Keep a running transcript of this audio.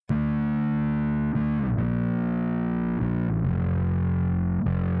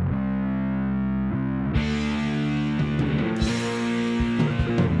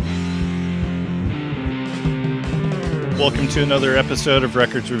welcome to another episode of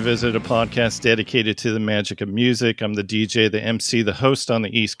Records Revisited, a podcast dedicated to the magic of music. I'm the DJ, the MC, the host on the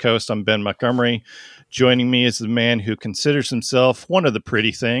East Coast. I'm Ben Montgomery. Joining me is the man who considers himself one of the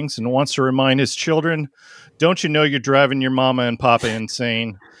pretty things and wants to remind his children, don't you know you're driving your mama and papa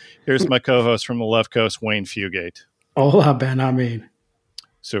insane? Here's my co-host from the left coast, Wayne Fugate. Hola, Ben.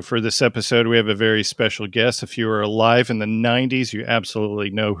 So for this episode, we have a very special guest. If you were alive in the 90s, you absolutely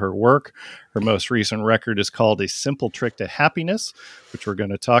know her work. Her most recent record is called A Simple Trick to Happiness, which we're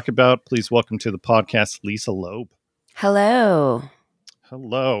going to talk about. Please welcome to the podcast, Lisa Loeb. Hello.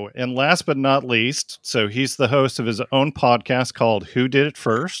 Hello. And last but not least, so he's the host of his own podcast called Who Did It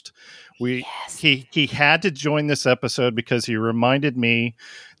First? He had to join this episode because he reminded me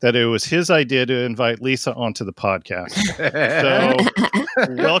that it was his idea to invite Lisa onto the podcast.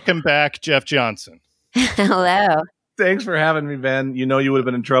 So welcome back, Jeff Johnson. Hello. Thanks for having me, Ben. You know you would have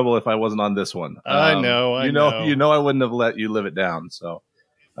been in trouble if I wasn't on this one. I know. I wouldn't have let you live it down. So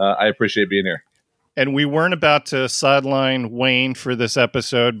I appreciate being here. And we weren't about to sideline Wayne for this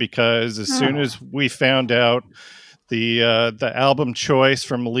episode because as soon as we found out the album choice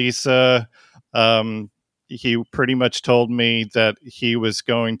from Lisa, he pretty much told me that he was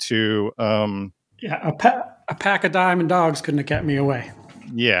going to... a pack of diamond dogs couldn't have kept me away.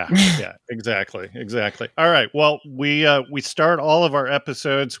 Yeah, exactly. All right, well, we start all of our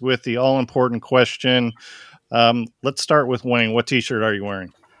episodes with the all-important question. Let's start with Wayne. What T-shirt are you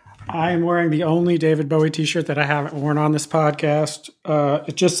wearing? I am wearing the only David Bowie T-shirt that I haven't worn on this podcast.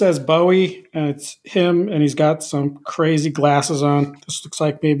 It just says Bowie, and it's him, and he's got some crazy glasses on. This looks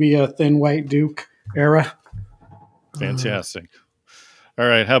like maybe a Thin White Duke era. Fantastic. All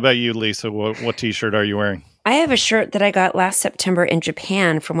right, how about you, Lisa? What T-shirt are you wearing? I have a shirt that I got last September in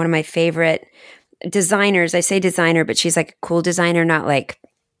Japan from one of my favorite designers. I say designer, but she's like a cool designer, not like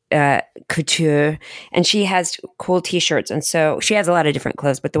couture, and she has cool T-shirts, and so she has a lot of different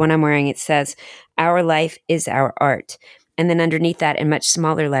clothes, but the one I'm wearing, it says "Our life is our art," and then underneath that in much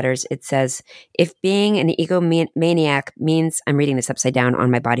smaller letters it says, if being an egomaniac means, I'm reading this upside down on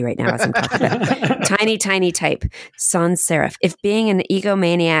my body right now as I'm talking about tiny type, sans serif, if being an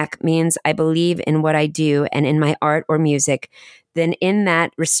egomaniac means I believe in what I do and in my art or music, then in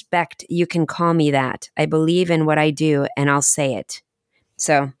that respect you can call me that. I believe in what I do and I'll say it.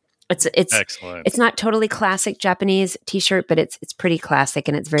 So it's excellent. It's not totally classic Japanese T-shirt, but it's pretty classic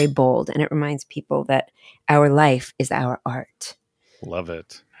and it's very bold, and it reminds people that our life is our art. Love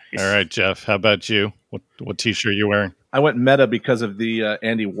it. All right, Jeff, how about you? What T-shirt are you wearing? I went meta because of the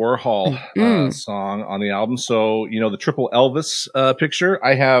Andy Warhol song on the album. So the triple Elvis picture.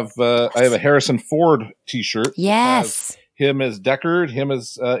 I have a Harrison Ford T-shirt. Yes, him as Deckard, him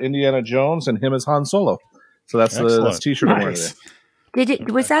as Indiana Jones, and him as Han Solo. So that's the T-shirt I'm wearing today.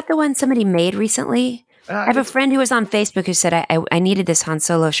 Was that the one somebody made recently? I have a friend who was on Facebook who said I needed this Han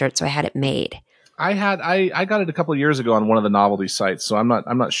Solo shirt, so I had it made. I got it a couple of years ago on one of the novelty sites, so I'm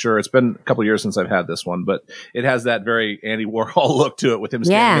not sure. It's been a couple of years since I've had this one, but it has that very Andy Warhol look to it with him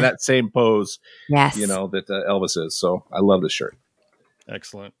standing in that same pose. Yes, that Elvis is. So I love this shirt.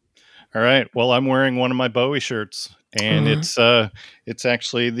 Excellent. All right. Well, I'm wearing one of my Bowie shirts, and it's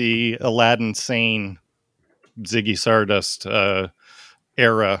actually the Aladdin Sane Ziggy Stardust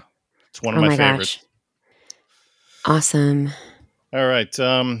era. It's one of my favorites. Gosh. Awesome. All right.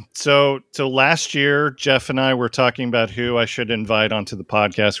 So last year, Jeff and I were talking about who I should invite onto the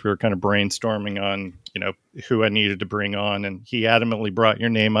podcast. We were kind of brainstorming on, who I needed to bring on, and he adamantly brought your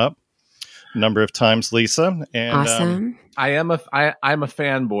name up a number of times, Lisa. And awesome. I'm a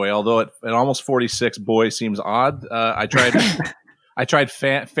fanboy, although at almost 46, boy seems odd. I tried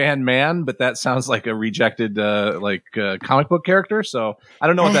fan man, but that sounds like a rejected comic book character. So I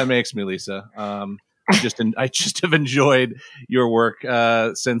don't know what that makes me, Lisa. I just have enjoyed your work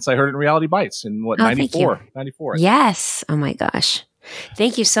since I heard it in Reality Bites in 94. Yes. Oh my gosh.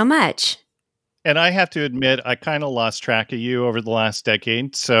 Thank you so much. And I have to admit, I kind of lost track of you over the last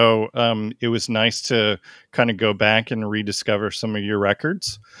decade. So it was nice to kind of go back and rediscover some of your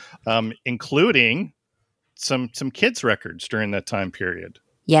records, including some kids records during that time period.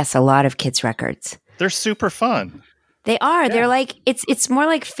 Yes, a lot of kids records. They're super fun. They are. Yeah. They're like it's more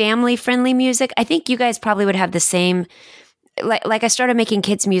like family friendly music. I think you guys probably would have the same. Like I started making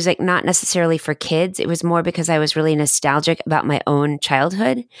kids music not necessarily for kids. It was more because I was really nostalgic about my own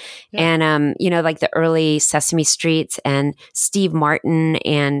childhood, and like the early Sesame Streets and Steve Martin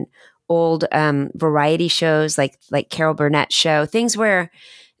and old variety shows like Carol Burnett show, things where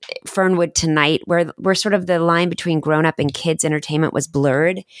Fernwood Tonight, where sort of the line between grown-up and kids entertainment was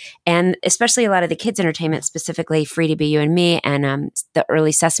blurred. And especially a lot of the kids entertainment, specifically Free to Be You and Me and the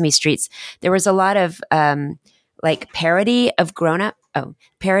early Sesame Streets, there was a lot of like parody of grown up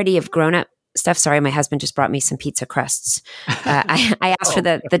stuff. Sorry, my husband just brought me some pizza crusts. I asked for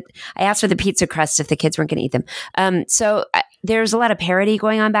I asked for the pizza crusts if the kids weren't going to eat them. So there's a lot of parody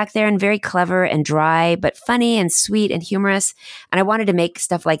going on back there, and very clever and dry, but funny and sweet and humorous. And I wanted to make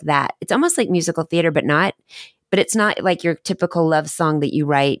stuff like that. It's almost like musical theater, but it's not like your typical love song that you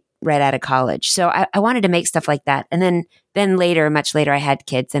write right out of college. So I wanted to make stuff like that. And then later, much later, I had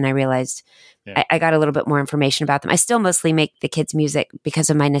kids, and I realized I got a little bit more information about them. I still mostly make the kids' music because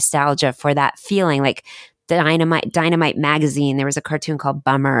of my nostalgia for that feeling, like Dynamite Magazine. There was a cartoon called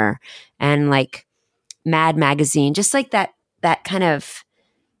Bummer, and like Mad Magazine, just like that kind of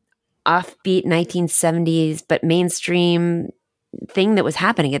offbeat 1970s, but mainstream thing that was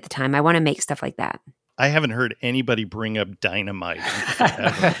happening at the time. I want to make stuff like that. I haven't heard anybody bring up Dynamite.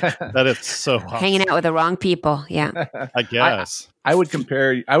 That is so awesome. Hanging out with the wrong people. Yeah. I guess. I would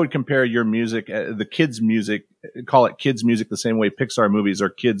compare your music, the kids' music, call it kids' music the same way Pixar movies are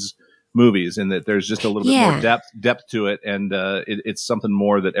kids' movies, in that there's just a little bit more depth to it, and it's something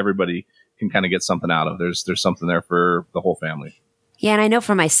more that everybody can kind of get something out of. There's something there for the whole family. Yeah, and I know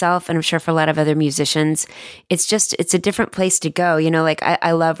for myself, and I'm sure for a lot of other musicians, it's a different place to go. You know, like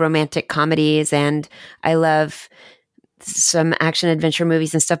I love romantic comedies, and I love some action adventure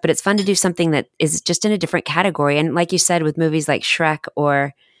movies and stuff, but it's fun to do something that is just in a different category. And like you said, with movies like Shrek,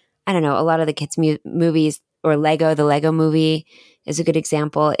 or I don't know, a lot of the kids' movies, or Lego, the Lego movie is a good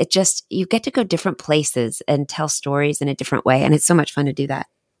example. It just, you get to go different places and tell stories in a different way. And it's so much fun to do that.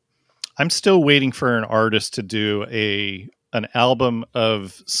 I'm still waiting for an artist to do an album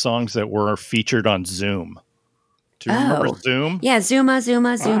of songs that were featured on Zoom. Do you remember Zoom? Yeah, Zuma.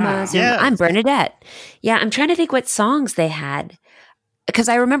 Yes. I'm Bernadette. Yeah, I'm trying to think what songs they had. Because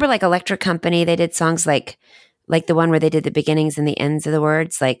I remember like Electric Company, they did songs like the one where they did the beginnings and the ends of the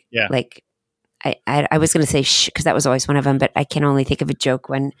words. Like I was going to say shh, because that was always one of them, but I can only think of a joke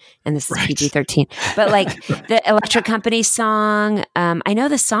and this is PG-13. But like the Electric Company song, I know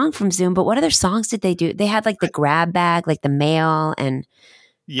the song from Zoom, but what other songs did they do? They had like the grab bag, like the mail, and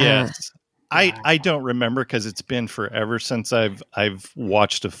yes. I don't remember because it's been forever since I've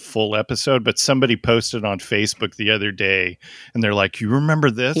watched a full episode, but somebody posted on Facebook the other day and they're like, you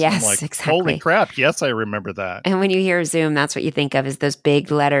remember this? Yes, I'm like, exactly. Holy crap. Yes, I remember that. And when you hear Zoom, that's what you think of, is those big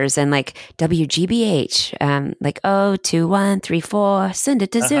letters, and like WGBH, like 02134, send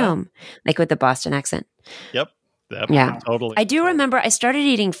it to Zoom, like with the Boston accent. Yep. Totally. I do remember I started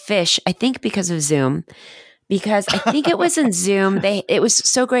eating fish, I think because of Zoom. Because I think it was in Zoom. It was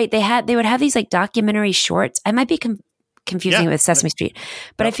so great. They would have these like documentary shorts. I might be confusing it with Sesame Street,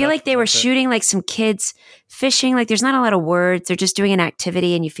 but I feel like they were shooting like some kids fishing. Like there's not a lot of words. They're just doing an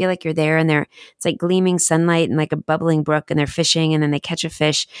activity, and you feel like you're there. And it's like gleaming sunlight and like a bubbling brook, and they're fishing, and then they catch a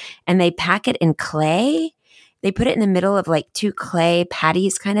fish, and they pack it in clay. They put it in the middle of like two clay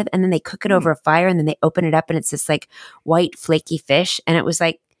patties, kind of, and then they cook it over a fire, and then they open it up, and it's this like white flaky fish, and it was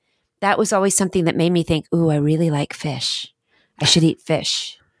like. That was always something that made me think, ooh, I really like fish. I should eat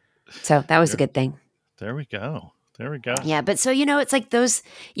fish. So that was a good thing. There we go. Yeah. But so, it's like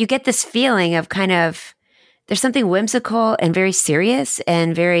you get this feeling of kind of, there's something whimsical and very serious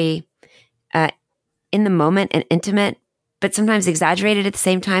and very in the moment and intimate, but sometimes exaggerated at the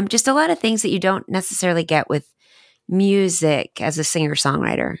same time. Just a lot of things that you don't necessarily get with music as a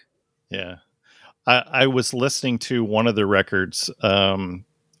singer-songwriter. Yeah. I was listening to one of the records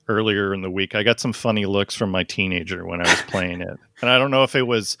earlier in the week. I got some funny looks from my teenager when I was playing it. And I don't know if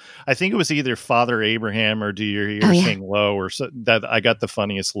I think it was either Father Abraham or Do You Hear Sing Low, or so, that I got the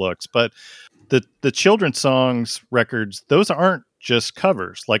funniest looks. But the children's songs records, those aren't just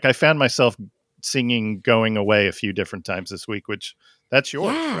covers. Like I found myself singing Going Away a few different times this week, which that's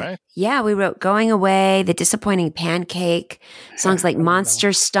yours, right? Yeah, we wrote Going Away, The Disappointing Pancake, songs like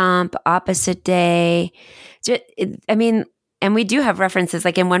Monster Stomp, Opposite Day. And we do have references,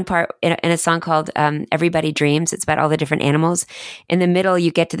 like in one part in a song called Everybody Dreams. It's about all the different animals. In the middle, you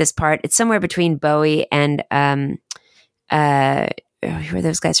get to this part. It's somewhere between Bowie and who are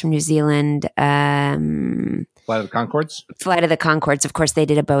those guys from New Zealand? Flight of the Conchords? Flight of the Conchords. Of course, they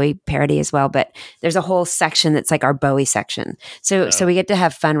did a Bowie parody as well. But there's a whole section that's like our Bowie section. So we get to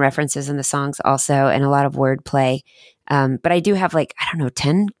have fun references in the songs also, and a lot of wordplay. But I do have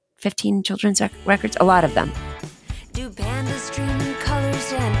 10, 15 children's records, a lot of them. Do pandas dream in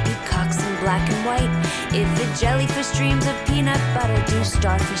colors and peacocks in black and white? If the jellyfish dreams of peanut butter, do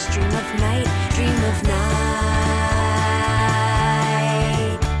starfish dream of night? Dream of night.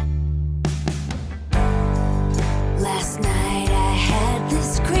 Last night I had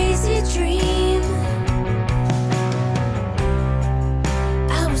this crazy dream.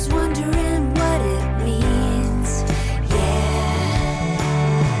 I was wondering what it means.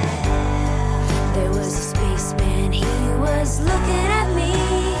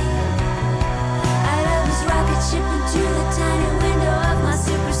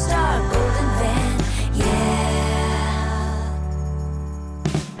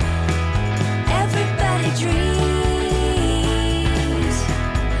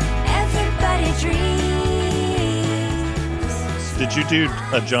 Did you do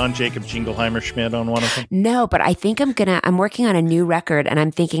a John Jacob Jingleheimer Schmidt on one of them? No, but I think I'm working on a new record and I'm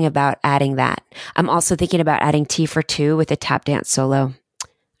thinking about adding that. I'm also thinking about adding Tea for Two with a tap dance solo.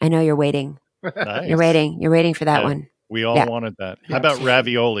 I know you're waiting. Nice. You're waiting for that one. We all wanted that. How about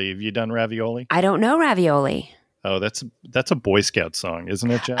Ravioli? Have you done Ravioli? I don't know Ravioli. Oh, that's a Boy Scout song,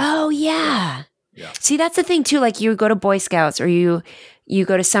 isn't it, Jeff? Oh, yeah. Yeah. See, that's the thing too. Like you go to Boy Scouts or you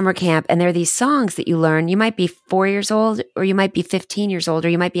go to summer camp and there are these songs that you learn. You might be 4 years old or you might be 15 years old or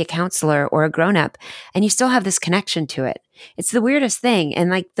you might be a counselor or a grown up and you still have this connection to it. It's the weirdest thing. And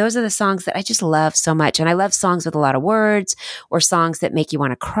like, those are the songs that I just love so much. And I love songs with a lot of words or songs that make you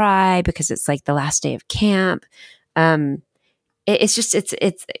want to cry because it's like the last day of camp. It's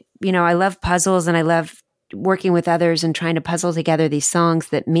I love puzzles and I love working with others and trying to puzzle together these songs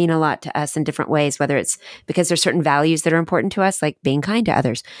that mean a lot to us in different ways, whether it's because there's certain values that are important to us, like being kind to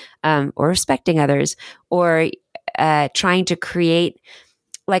others, or respecting others, or trying to create.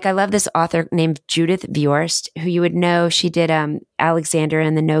 Like I love this author named Judith Viorst, who you would know. She did Alexander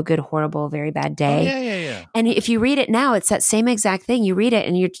and the No Good, Horrible, Very Bad Day. Oh, yeah. And if you read it now, it's that same exact thing. You read it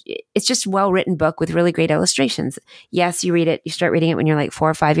and it's just a well-written book with really great illustrations. Yes, you start reading it when you're like 4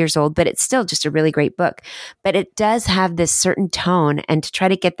 or 5 years old, but it's still just a really great book. But it does have this certain tone. And to try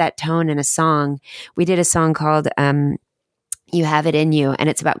to get that tone in a song, we did a song called You Have It In You, and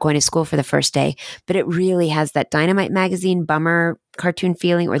it's about going to school for the first day. But it really has that Dynamite Magazine bummer cartoon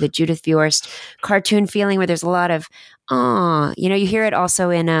feeling or the Judith Viorst cartoon feeling where there's a lot of, you hear it also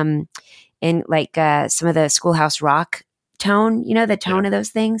in like some of the Schoolhouse Rock tone, the tone of those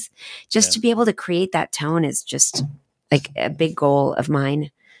things. Just to be able to create that tone is just like a big goal of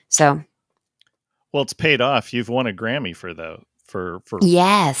mine. So. Well, it's paid off. You've won a Grammy for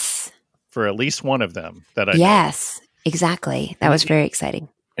Yes. For at least one of them that I Yes. Know. Exactly. That was very exciting.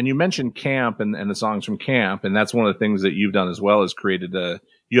 And you mentioned camp and the songs from camp, and that's one of the things that you've done as well is created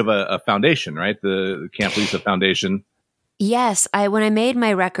you have a foundation, right? The Camp Lisa Foundation. Yes. When I made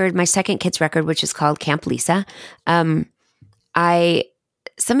my record, my second kids record, which is called Camp Lisa, I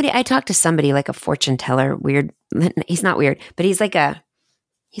talked to somebody like a fortune teller, weird. He's not weird, but he's like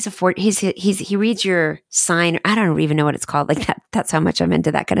he reads your sign. I don't even know what it's called. Like that. That's how much I'm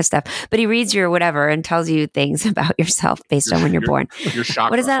into that kind of stuff. But he reads your whatever and tells you things about yourself based on when you're born. Your chakra.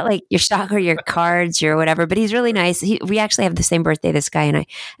 What is that? Like your chakra, your cards, your whatever. But he's really nice. We actually have the same birthday, this guy and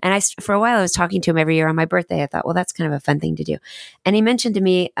I. For a while, I was talking to him every year on my birthday. I thought, well, that's kind of a fun thing to do. And he mentioned to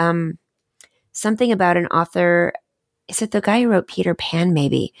me something about an author. Is it the guy who wrote Peter Pan,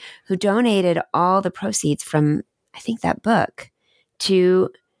 maybe, who donated all the proceeds from, I think, that book to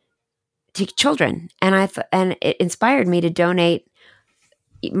children, and it inspired me to donate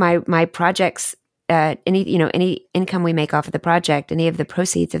my projects. Any income we make off of the project, any of the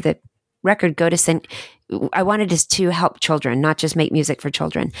proceeds of the record go to send. I wanted us to help children, not just make music for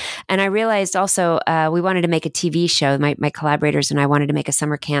children. And I realized also we wanted to make a TV show. My collaborators and I wanted to make a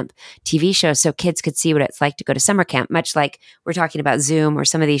summer camp TV show so kids could see what it's like to go to summer camp, much like we're talking about Zoom or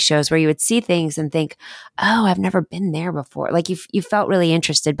some of these shows where you would see things and think, oh, I've never been there before. Like you felt really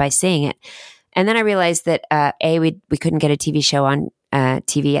interested by seeing it. And then I realized that we couldn't get a TV show on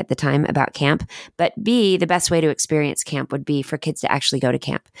TV at the time about camp, but B, the best way to experience camp would be for kids to actually go to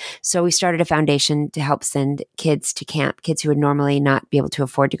camp. So we started a foundation to help send kids to camp, kids who would normally not be able to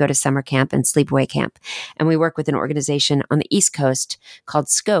afford to go to summer camp and sleepaway camp. And we work with an organization on the East Coast called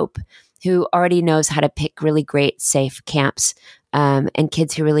Scope, who already knows how to pick really great, safe camps and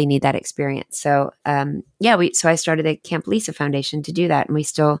kids who really need that experience. So so I started the Camp Lisa Foundation to do that, and we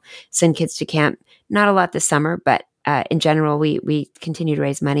still send kids to camp. Not a lot this summer, but in general, we continue to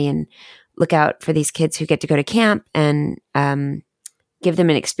raise money and look out for these kids who get to go to camp and give them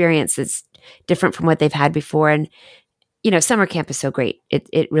an experience that's different from what they've had before. And summer camp is so great.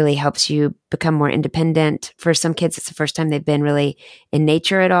 It really helps you become more independent. For some kids, it's the first time they've been really in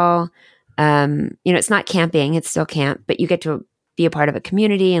nature at all. It's not camping; it's still camp, but you get to be a part of a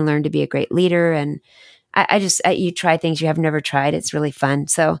community and learn to be a great leader. And you try things you have never tried. It's really fun.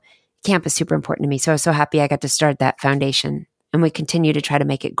 So camp is super important to me. So I was so happy I got to start that foundation, and we continue to try to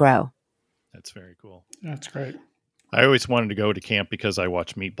make it grow. That's very cool. That's great. I always wanted to go to camp because I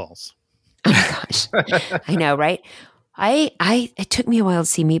watch Meatballs. Oh my gosh. I know, right? It took me a while to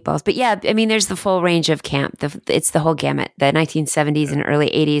see Meatballs, but yeah, I mean, there's the full range of camp. It's the whole gamut, the 1970s and early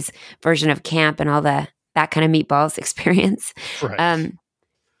 80s version of camp and all that kind of Meatballs experience. Right.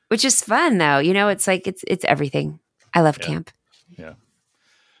 Which is fun though. It's like, it's everything. I love camp. Yeah.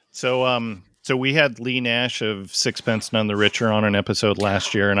 So we had Lee Nash of Sixpence None the Richer on an episode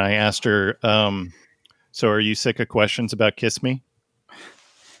last year, and I asked her, so are you sick of questions about Kiss Me?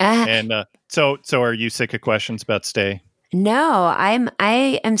 And so are you sick of questions about Stay? No,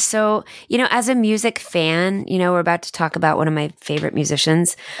 I am so, as a music fan, we're about to talk about one of my favorite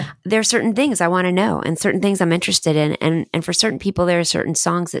musicians. There are certain things I want to know and certain things I'm interested in. And for certain people, there are certain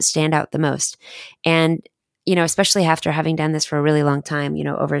songs that stand out the most. And, especially after having done this for a really long time,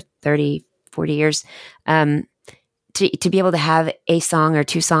 over 30, 40 years, to be able to have a song or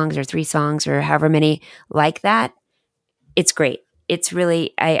two songs or three songs or however many like that, it's great. It's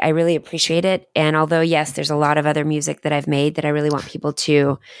really, I really appreciate it. And although, yes, there's a lot of other music that I've made that I really want people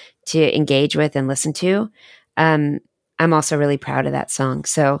to engage with and listen to. I'm also really proud of that song.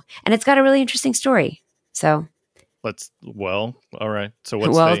 So, and it's got a really interesting story. So all right. So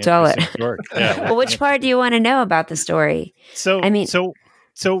what's well, the tell it. interesting story? Yeah. Well, which part do you want to know about the story? So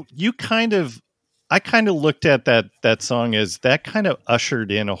you I kind of looked at that song as that kind of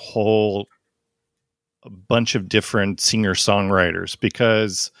ushered in a bunch of different singer-songwriters,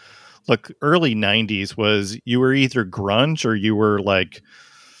 because look, early 90s was, you were either grunge or you were like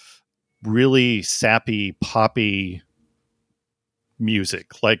really sappy poppy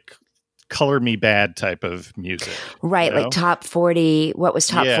music, like Color Me Bad type of music, right? Like top 40. What was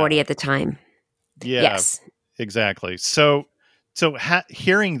top 40 at the time? Yeah, yes, exactly. So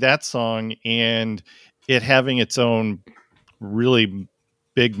hearing that song and it having its own really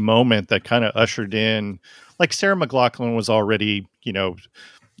big moment that kind of ushered in, like Sarah McLachlan was already,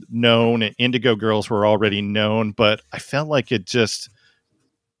 known, and Indigo Girls were already known, but I felt like it just,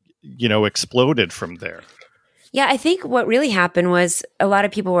 exploded from there. Yeah, I think what really happened was a lot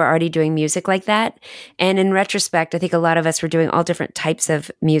of people were already doing music like that. And in retrospect, I think a lot of us were doing all different types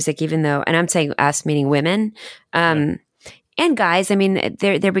of music, even though, and I'm saying us, meaning women, and guys. I mean,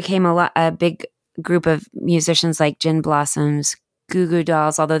 there became a big group of musicians like Gin Blossoms, Goo Goo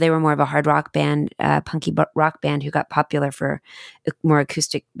Dolls, although they were more of a hard rock band, punky rock band who got popular for more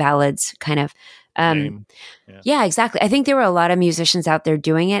acoustic ballads, kind of. Yeah, exactly. I think there were a lot of musicians out there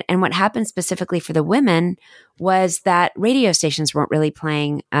doing it. And what happened specifically for the women was that radio stations weren't really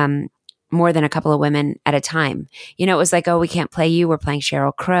playing more than a couple of women at a time. It was like, oh, we can't play you. We're playing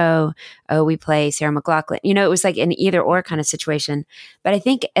Sheryl Crow. Oh, we play Sarah McLachlan. It was like an either or kind of situation. But I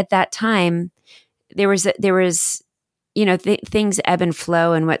think at that time, there was things ebb and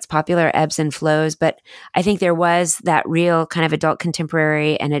flow, and what's popular ebbs and flows. But I think there was that real kind of adult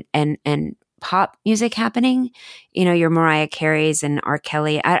contemporary and pop music happening. Your Mariah Careys and R.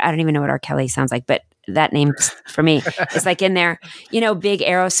 Kelly. I don't even know what R. Kelly sounds like, but that name for me is like in there. Big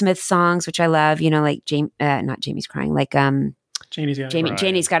Aerosmith songs, which I love. Like not Jamie's Crying, like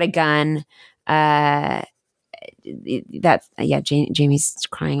Janie's Got a Gun. Jamie's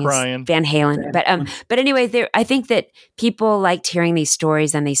crying is Van Halen. But anyway, I think that people liked hearing these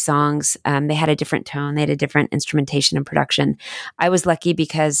stories and these songs. They had a different tone. They had a different instrumentation and production. I was lucky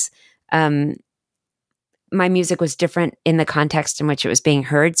because my music was different in the context in which it was being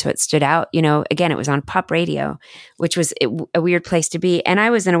heard. So it stood out. Again, it was on pop radio, which was a weird place to be. And I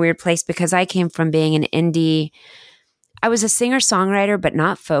was in a weird place because I came from being an indie. I was a singer-songwriter, but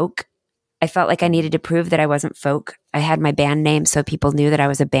not folk. I felt like I needed to prove that I wasn't folk. I had my band name, so people knew that I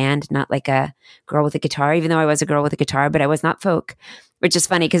was a band, not like a girl with a guitar, even though I was a girl with a guitar, but I was not folk, which is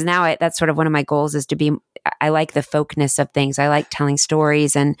funny because now that's sort of one of my goals is to be, I like the folkness of things. I like telling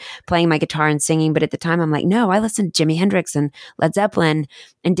stories and playing my guitar and singing. But at the time I'm like, no, I listened to Jimi Hendrix and Led Zeppelin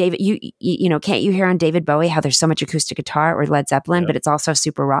and David, can't you hear on David Bowie how there's so much acoustic guitar, or Led Zeppelin, but it's also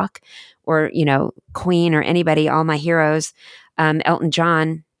super rock, or, Queen or anybody, all my heroes, Elton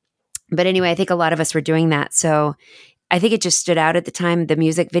John. But anyway, I think a lot of us were doing that. So I think it just stood out at the time. The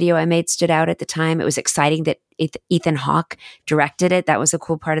music video I made stood out at the time. It was exciting that Ethan Hawke directed it. That was a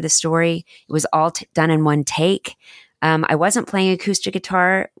cool part of the story. It was all done in one take. I wasn't playing acoustic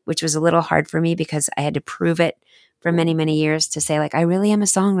guitar, which was a little hard for me because I had to prove it for many, many years to say, like, I really am a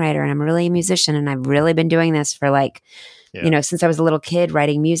songwriter and I'm really a musician and I've really been doing this for since I was a little kid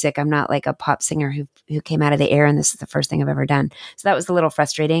writing music. I'm not like a pop singer who came out of the air and this is the first thing I've ever done. So that was a little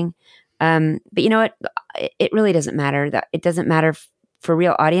frustrating. But you know what? It really doesn't matter. That it doesn't matter for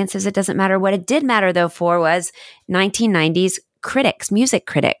real audiences. It doesn't matter. What it did matter though for was 1990s critics, music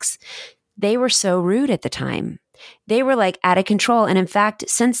critics. They were so rude at the time. They were like out of control. And in fact,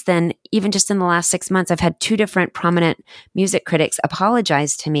 since then, even just in the last 6 months, I've had 2 different prominent music critics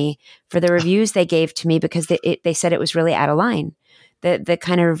apologize to me for the reviews they gave to me because they said it was really out of line. The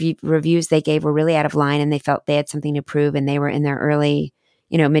kind of reviews they gave were really out of line, and they felt they had something to prove, and they were in their early,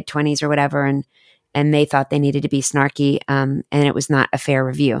 mid-20s or whatever, and they thought they needed to be snarky, and it was not a fair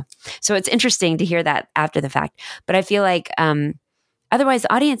review. So it's interesting to hear that after the fact. But I feel like otherwise,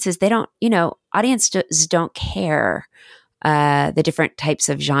 audiences, they don't, audiences don't care the different types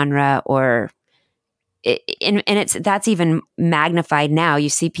of genre or that's even magnified now. You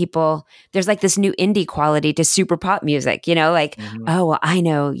see people, there's like this new indie quality to super pop music, like, oh, well, I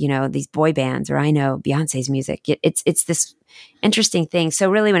know, these boy bands, or I know Beyonce's music. It's this interesting thing. So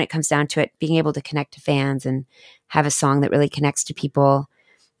really, when it comes down to it, being able to connect to fans and have a song that really connects to people.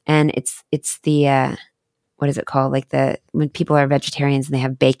 And it's the, what is it called? Like when people are vegetarians and they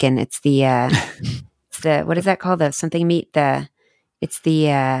have bacon, it's the, what is that called? The something meat, it's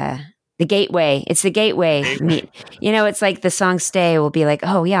the gateway. It's the gateway meet. It's like the song Stay will be like,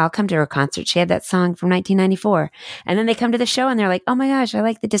 oh yeah, I'll come to her concert. She had that song from 1994. And then they come to the show and they're like, oh my gosh, I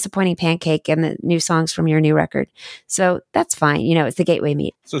like the Disappointing Pancake and the new songs from your new record. So that's fine. It's the gateway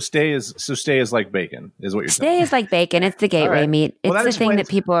meet. So Stay is like bacon, is what you're saying. Stay is like bacon. It's the gateway meet. It's the thing that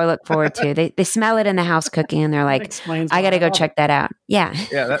people are look forward to. They smell it in the house cooking and they're like, I got to go check that out. Yeah.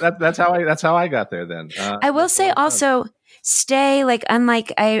 Yeah. That's how I got there then. I will say also, Stay, like,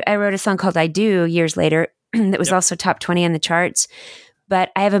 unlike I wrote a song called I Do years later that was also top 20 on the charts,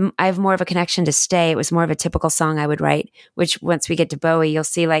 but I have more of a connection to Stay. It was more of a typical song I would write, which once we get to Bowie, you'll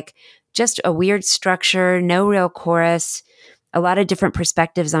see like just a weird structure, no real chorus, a lot of different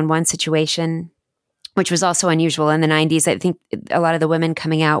perspectives on one situation, which was also unusual in the 90s. I think a lot of the women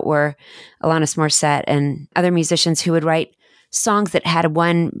coming out were Alanis Morissette and other musicians who would write songs that had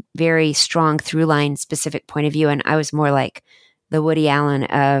one very strong through line specific point of view. And I was more like the Woody Allen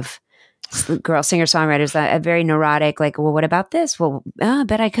of girl singer-songwriters, a very neurotic, like, well, what about this? Well,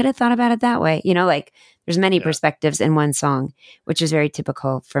 but I could have thought about it that way. Like there's many perspectives in one song, which is very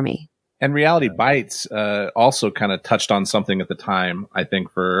typical for me. And Reality Bites also kind of touched on something at the time, I think,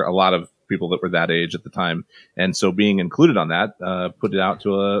 for a lot of people that were that age at the time. And so being included on that put it out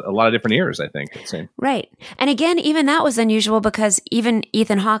to a lot of different ears, I think. Right. And again, even that was unusual because even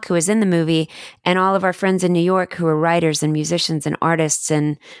Ethan Hawke, who was in the movie, and all of our friends in New York who were writers and musicians and artists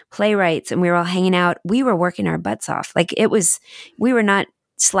and playwrights, and we were all hanging out, we were working our butts off. Like we were not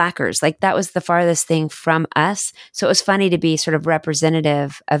slackers. Like that was the farthest thing from us. So it was funny to be sort of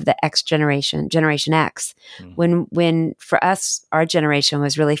representative of the X generation, Generation X, when for us, our generation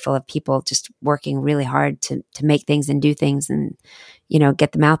was really full of people just working really hard to make things and do things and,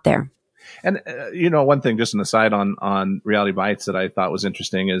 get them out there. And, one thing, just an aside on Reality Bites that I thought was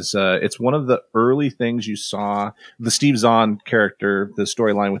interesting is it's one of the early things you saw, the Steve Zahn character, the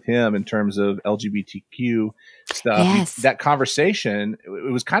storyline with him in terms of LGBTQ stuff. Yes. That conversation,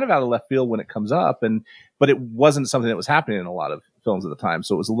 it was kind of out of left field when it comes up, but it wasn't something that was happening in a lot of films at the time.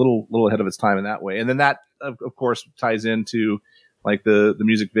 So it was a little ahead of its time in that way. And then that, of course, ties into like the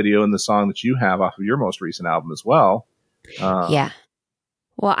music video and the song that you have off of your most recent album as well. Yeah.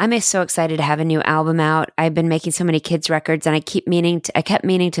 Well, I'm so excited to have a new album out. I've been making so many kids records and I kept meaning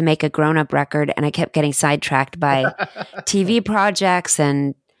to make a grown-up record, and I kept getting sidetracked by TV projects.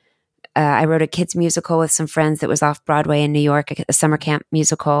 And I wrote a kids musical with some friends that was off Broadway in New York, a summer camp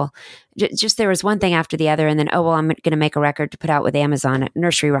musical. Just there was one thing after the other. And then, I'm going to make a record to put out with Amazon,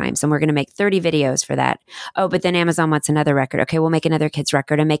 Nursery Rhymes, and we're going to make 30 videos for that. Oh, but then Amazon wants another record. Okay, we'll make another kids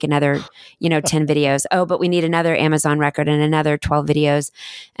record and make another, 10 videos. Oh, but we need another Amazon record and another 12 videos.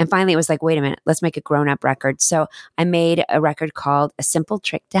 And finally it was like, wait a minute, let's make a grown-up record. So I made a record called A Simple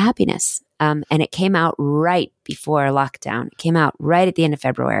Trick to Happiness. And it came out right before lockdown. It came out right at the end of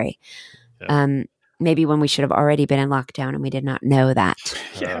February. Yeah. Maybe when we should have already been in lockdown and we did not know that.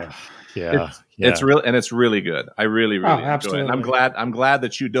 It's really good. I really enjoy it. And I'm glad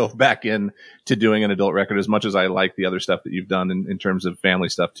that you dove back in to doing an adult record as much as I like the other stuff that you've done in terms of family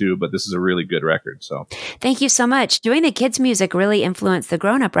stuff too. But this is a really good record. So thank you so much. Doing the kids music really influenced the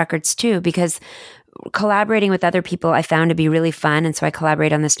grown-up records too, because collaborating with other people I found to be really fun. And so I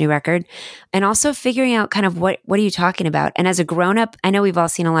collaborate on this new record, and also figuring out kind of what are you talking about? And as a grown-up, I know we've all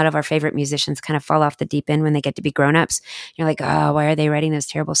seen a lot of our favorite musicians kind of fall off the deep end when they get to be grown-ups. You're like, oh, why are they writing those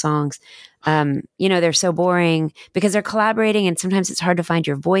terrible songs? They're so boring because they're collaborating, and sometimes it's hard to find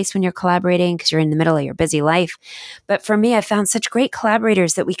your voice when you're collaborating because you're in the middle of your busy life. But for me, I found such great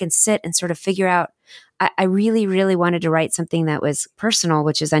collaborators that we can sit and sort of figure out. I really, really wanted to write something that was personal,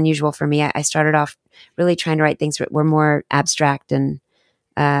 which is unusual for me. I started off really trying to write things that were more abstract and,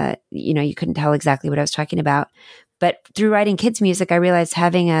 you couldn't tell exactly what I was talking about. But through writing kids music, I realized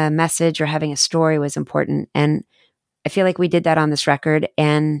having a message or having a story was important. And I feel like we did that on this record,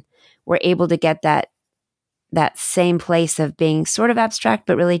 and we're able to get that same place of being sort of abstract,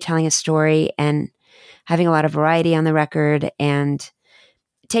 but really telling a story and having a lot of variety on the record, and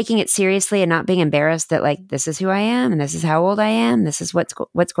taking it seriously and not being embarrassed that like, this is who I am and this is how old I am. This is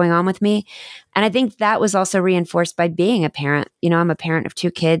what's going on with me. And I think that was also reinforced by being a parent. You know, I'm a parent of 2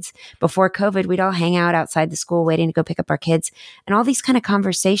 kids. Before COVID, we'd all hang out outside the school waiting to go pick up our kids. And all these kind of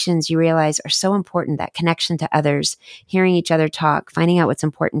conversations you realize are so important, that connection to others, hearing each other talk, finding out what's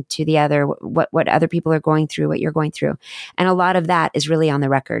important to the other, what other people are going through, what you're going through. And a lot of that is really on the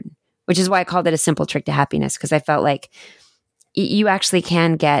record, which is why I called it a simple trick to happiness, because I felt like you actually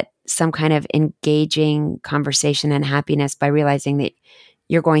can get some kind of engaging conversation and happiness by realizing that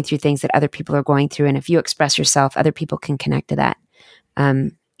you're going through things that other people are going through. And if you express yourself, other people can connect to that.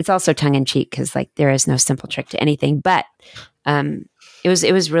 It's also tongue in cheek because like there is no simple trick to anything, but it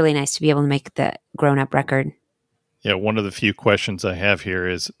was really nice to be able to make the grown up record. Yeah, one of the few questions I have here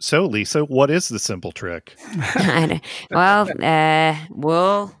is, so Lisa, what is the simple trick?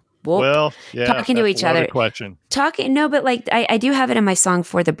 Well, yeah, talking to each other. Question. But like I do have it in my song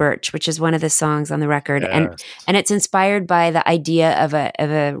For the Birch, which is one of the songs on the record, and it's inspired by the idea of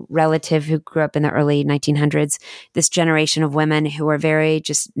a relative who grew up in the early 1900s. This generation of women who are very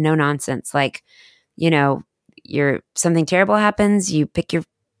just no nonsense. Like, you know, something terrible happens, you pick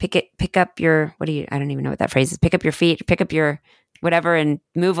up your I don't even know what that phrase is. Pick up your feet, pick up your whatever, and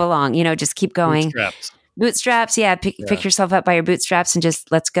move along. You know, just keep going. Bootstraps, yeah. Pick yourself up by your bootstraps and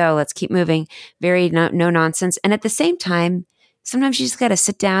just let's go. Let's keep moving. Very no nonsense. And at the same time, sometimes you just got to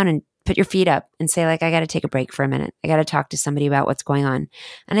sit down and put your feet up and say, like, I got to take a break for a minute. I got to talk to somebody about what's going on.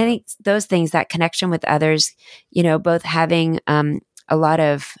 And I think those things, that connection with others, you know, both having a lot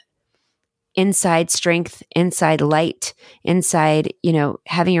of inside strength, inside light, inside, you know,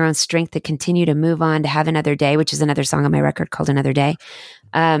 having your own strength to continue to move on, to have another day, which is another song on my record called Another Day.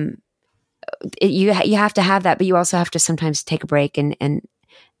 You have to have that, but you also have to sometimes take a break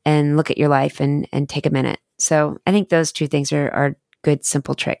and look at your life and take a minute. So I think those 2 things are good,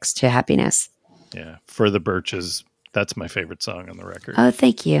 simple tricks to happiness. Yeah. For the Birches, that's my favorite song on the record. Oh,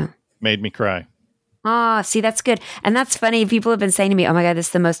 thank you. Made me cry. Oh, see, that's good. And that's funny. People have been saying to me, oh my God, this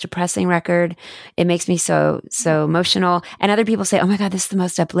is the most depressing record. It makes me so emotional. And other people say, oh my God, this is the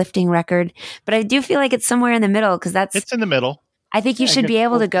most uplifting record. But I do feel like it's somewhere in the middle, because it's in the middle. I think you should be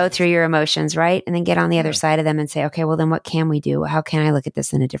able to go through your emotions, right? And then get on the other side of them and say, okay, well then what can we do? How can I look at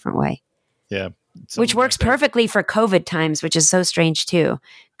this in a different way? Yeah. Which works perfectly for COVID times, which is so strange too,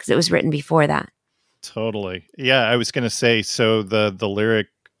 because it was written before that. Totally. Yeah. I was going to say, so the lyric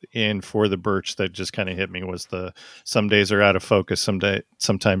in For the Birch that just kind of hit me was some days are out of focus.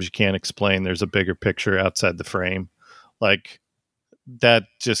 Sometimes you can't explain. There's a bigger picture outside the frame. Like that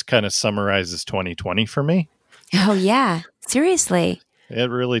just kind of summarizes 2020 for me. Oh yeah. Seriously. It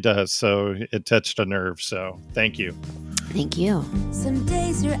really does. So it touched a nerve. So thank you. Thank you. Some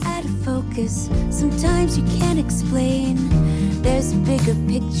days you're out of focus. Sometimes you can't explain. There's a bigger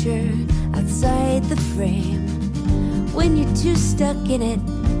picture outside the frame. When you're too stuck in it,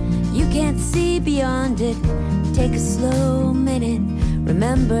 you can't see beyond it. Take a slow minute.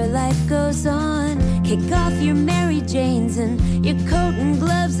 Remember, life goes on. Kick off your Mary Janes and your coat and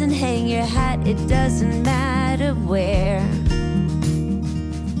gloves and hang your hat. It doesn't matter where.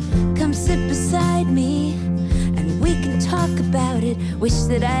 Come sit beside me and we can talk about it. Wish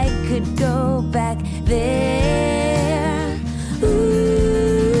that I could go back there.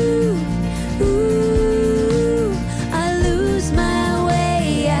 Ooh, ooh, I lose my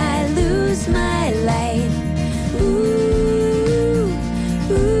way, I lose my light. Ooh,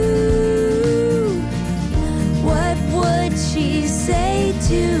 ooh, what would she say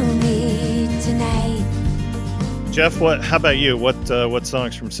to me tonight? Jeff, how about you? What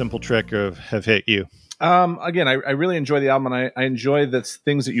songs from Simple Trick have hit you? Again, I really enjoy the album, and I enjoy the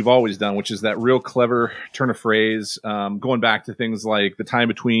things that you've always done, which is that real clever turn of phrase, going back to things like the time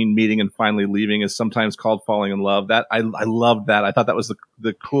between meeting and finally leaving is sometimes called falling in love. That I loved that. I thought that was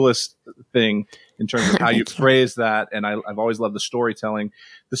the coolest thing in terms of how you phrase that, and I've always loved the storytelling.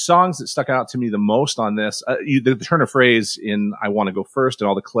 The songs that stuck out to me the most on this, the turn of phrase in I Want to Go First, and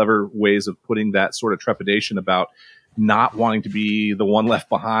all the clever ways of putting that sort of trepidation about not wanting to be the one left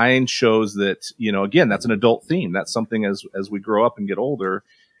behind, shows that, you know, again, that's an adult theme. That's something as we grow up and get older,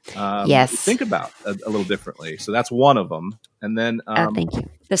 yes, think about a little differently. So that's one of them. And then, thank you.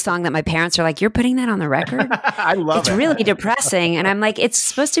 The song that my parents are like, you're putting that on the record? I love it. It's really depressing. And I'm like, it's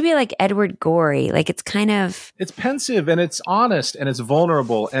supposed to be like Edward Gorey. Like it's pensive and it's honest and it's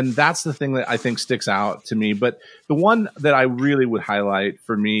vulnerable. And that's the thing that I think sticks out to me. But the one that I really would highlight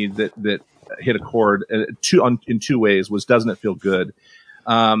for me that hit a chord in 2 ways was Doesn't It Feel Good?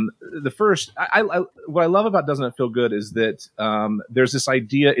 The first, what I love about Doesn't It Feel Good is that there's this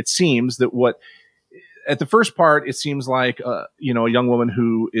idea, it seems, that what at the first part, it seems like, a young woman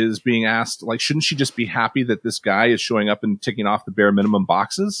who is being asked, like, shouldn't she just be happy that this guy is showing up and ticking off the bare minimum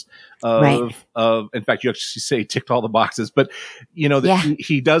boxes in fact, you actually say ticked all the boxes, but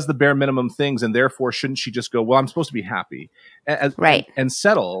he does the bare minimum things, and therefore shouldn't she just go, well, I'm supposed to be happy and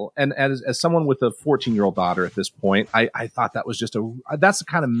settle. And as someone with a 14-year-old daughter at this point, I thought that was that's the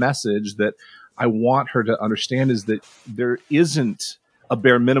kind of message that I want her to understand, is that there isn't a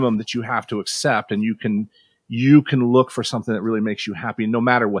bare minimum that you have to accept, and you can look for something that really makes you happy, no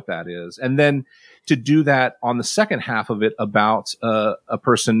matter what that is. And then to do that on the second half of it about a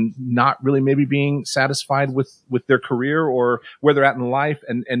person not really maybe being satisfied with their career or where they're at in life,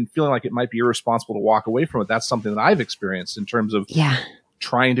 and feeling like it might be irresponsible to walk away from it. That's something that I've experienced in terms of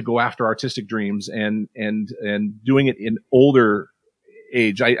trying to go after artistic dreams and doing it in older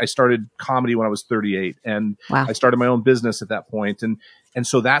age. I started comedy when I was 38, and I started my own business at that point. And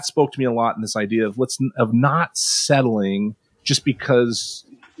so that spoke to me a lot in this idea of not settling just because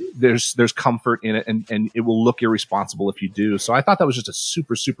there's comfort in it, and it will look irresponsible if you do. So I thought that was just a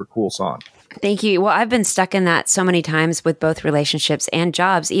super, super cool song. Thank you. Well, I've been stuck in that so many times with both relationships and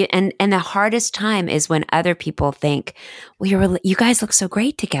jobs. And the hardest time is when other people think, well, you guys look so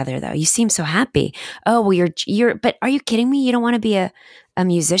great together though. You seem so happy. Oh, well, but are you kidding me? You don't want to be a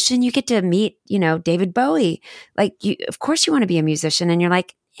musician? You get to meet, David Bowie. Like, of course you want to be a musician. And you're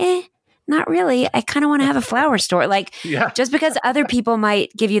like, not really. I kind of want to have a flower store. Like, just because other people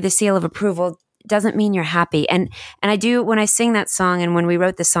might give you the seal of approval doesn't mean you're happy. And I do, when I sing that song, and when we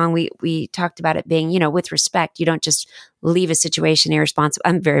wrote the song, we talked about it being, with respect. You don't just leave a situation irresponsible.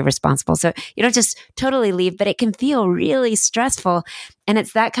 I'm very responsible. So you don't just totally leave, but it can feel really stressful. And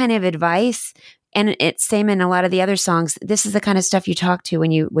it's that kind of advice. And it's same in a lot of the other songs. This is the kind of stuff you talk to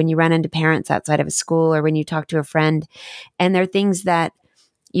when you run into parents outside of a school, or when you talk to a friend. And there are things that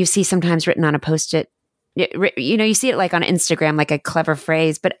you see sometimes written on a Post-it. You see it like on Instagram, like a clever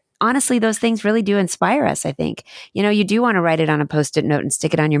phrase, but honestly, those things really do inspire us, I think. You do want to write it on a Post-it note and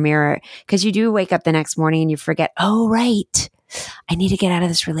stick it on your mirror, because you do wake up the next morning and you forget, oh, right, I need to get out of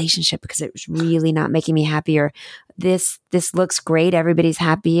this relationship because it was really not making me happy, or this looks great, everybody's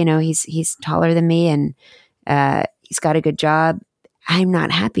happy, he's taller than me, and he's got a good job. I'm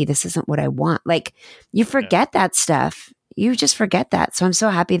not happy. This isn't what I want. Like, you forget that stuff. You just forget that. So I'm so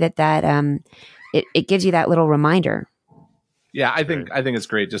happy that it gives you that little reminder. Yeah, I think it's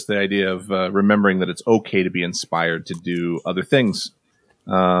great. Just the idea of remembering that it's okay to be inspired to do other things,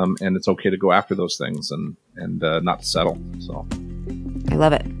 and it's okay to go after those things, and not to settle. So I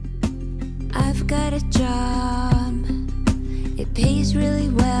love it. I've got a job. It pays really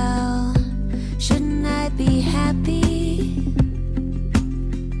well. Shouldn't I be happy?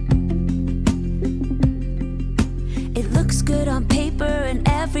 It looks good on paper and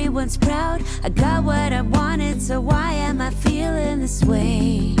everyone's proud. I got what I wanted, so why am I feeling this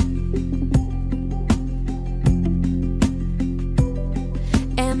way?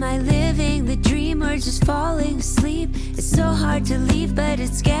 Am I living the dream or just falling asleep? It's so hard to leave, but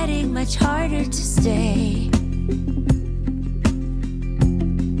it's getting much harder to stay.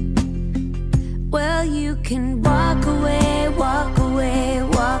 Well, you can walk away, walk away,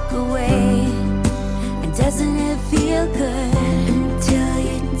 walk away. And doesn't it feel good until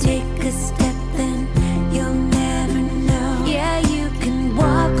you take a step, then you'll never know. Yeah, you can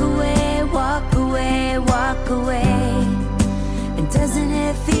walk away, walk away, walk away. And doesn't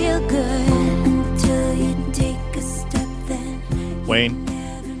it feel good until you take a step, then Wayne,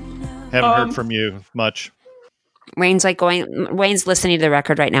 haven't heard from you much. Wayne's listening to the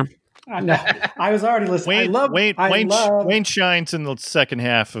record right now. No, I was already listening. Wayne shines in the second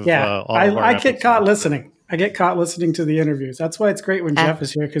half of all of our I get caught listening. I get caught listening to the interviews. That's why it's great when Jeff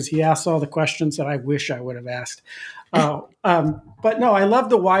is here, because he asks all the questions that I wish I would have asked. But no, I love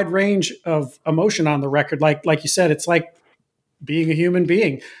the wide range of emotion on the record. Like you said, it's like being a human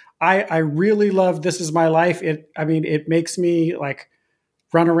being. I really love This Is My Life. It makes me like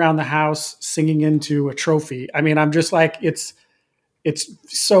run around the house singing into a trophy. I'm just like, it's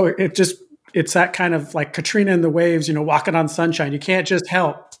that kind of like Katrina and the Waves, walking on sunshine. You can't just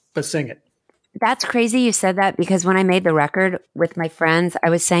help but sing it. That's crazy you said that, because when I made the record with my friends, I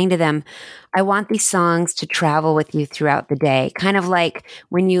was saying to them, I want these songs to travel with you throughout the day. Kind of like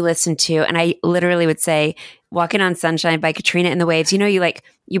when you listen to, and I literally would say, Walking on Sunshine by Katrina and the Waves.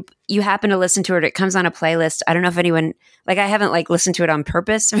 You happen to listen to it. It comes on a playlist. I don't know if anyone, I haven't listened to it on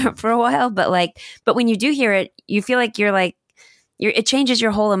purpose for a while, but when you do hear it, you feel like it changes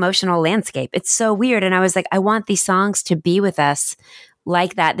your whole emotional landscape. It's so weird. And I was like, I want these songs to be with us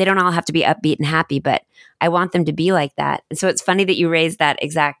like that. They don't all have to be upbeat and happy, but I want them to be like that. And so it's funny that you raised that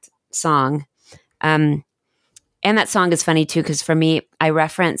exact song. And that song is funny too, because for me, I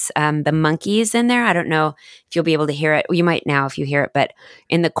reference the Monkees in there. I don't know if you'll be able to hear it. Well, you might now if you hear it, but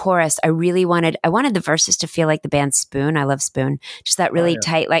in the chorus, I wanted the verses to feel like the band Spoon. I love Spoon. Just that really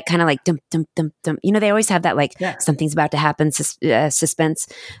tight, like kind of like dum dum dum dum. You know, they always have that like something's about to happen, suspense,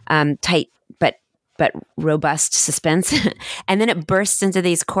 tight but robust suspense. And then it bursts into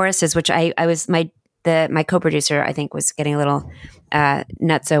these choruses, which I was my co-producer, I think, was getting a little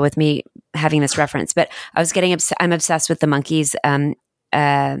nutso with me having this reference, but I was getting I'm obsessed with the Monkees.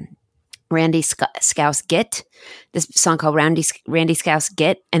 Randy Scouse Git, this song called Randy Scouse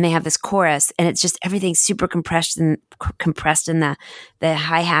Git, and they have this chorus, and it's just everything super compressed and the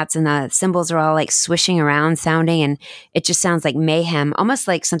hi-hats and the cymbals are all like swishing around sounding, and it just sounds like mayhem, almost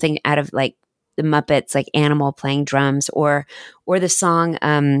like something out of like the Muppets, like Animal playing drums, or the song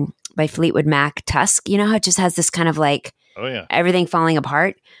by Fleetwood Mac, Tusk. You know how it just has this kind of like everything falling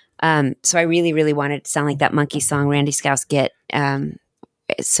apart. So I really, really wanted it to sound like that Monkey song, Randy Scouse Git.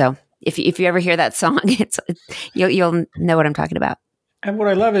 So if you ever hear that song, you'll know what I'm talking about. And what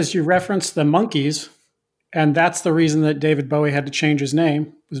I love is you reference the Monkees, and that's the reason that David Bowie had to change his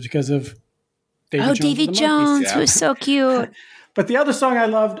name, was because of Davy Jones, who's so cute. But the other song I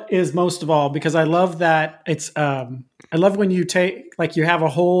loved is most of all, because I love that it's I love when you take, like, you have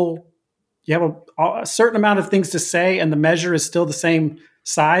a certain amount of things to say and the measure is still the same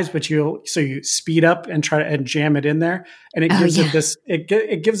size, but you speed up and try to jam it in there, and it gives it this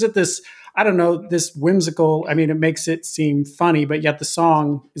it gives it this, I don't know, this whimsical, I mean, it makes it seem funny, but yet the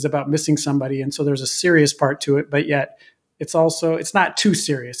song is about missing somebody, and so there's a serious part to it, but yet it's not too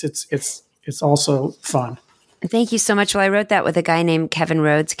serious. It's also fun. Thank you so much. Well, I wrote that with a guy named Kevin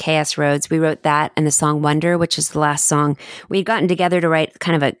Rhodes, KS Rhodes. We wrote that and the song Wonder, which is the last song. We had gotten together to write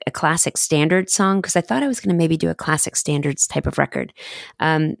kind of a classic standard song, because I thought I was going to maybe do a classic standards type of record.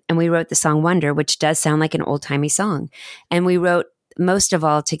 And we wrote the song Wonder, which does sound like an old-timey song. And we wrote most of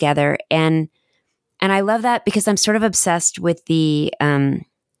all together. And I love that because I'm sort of obsessed with the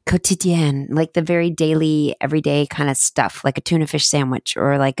quotidien, like the very daily, everyday kind of stuff, like a tuna fish sandwich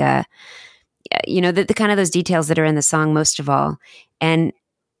or like a, you know, the kind of those details that are in the song most of all. And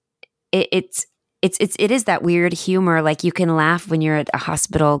it is that weird humor. Like, you can laugh when you're at a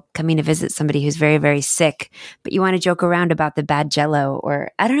hospital coming to visit somebody who's very, very sick, but you want to joke around about the bad Jell-O,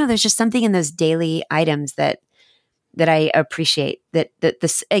 or I don't know. There's just something in those daily items that I appreciate, that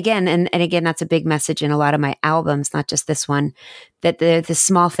this again, and again, that's a big message in a lot of my albums, not just this one, that the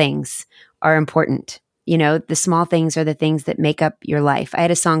small things are important. You know, the small things are the things that make up your life. I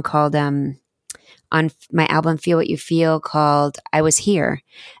had a song called, on my album, Feel What You Feel, called I Was Here.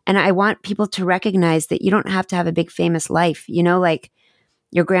 And I want people to recognize that you don't have to have a big famous life, you know, like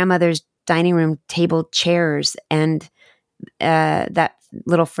your grandmother's dining room table chairs, and that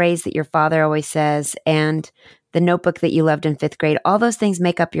little phrase that your father always says, and the notebook that you loved in 5th grade. All those things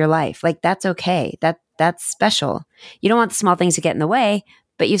make up your life. Like, that's okay. That's special. You don't want the small things to get in the way,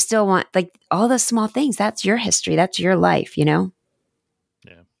 but you still want, like, all those small things. That's your history. That's your life, you know?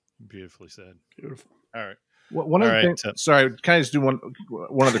 Yeah. Beautifully said. Beautiful. All right. One of the things. Sorry, can I just do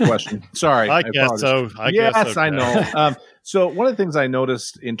one other question? Sorry, I guess so. Yes, I know. So one of the things I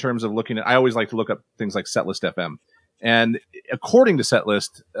noticed in terms of looking at, I always like to look up things like Setlist FM, and according to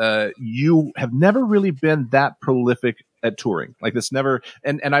Setlist, you have never really been that prolific at touring. Like, this never,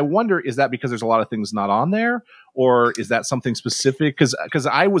 and I wonder, is that because there's a lot of things not on there, or is that something specific? Because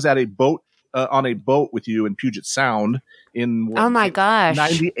I was at a boat. On a boat with you in Puget Sound in oh my gosh,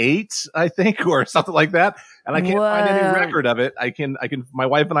 98, I think, or something like that. And I can't find any record of it. I can, my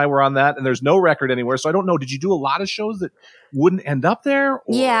wife and I were on that, and there's no record anywhere. So I don't know. Did you do a lot of shows that wouldn't end up there? Or?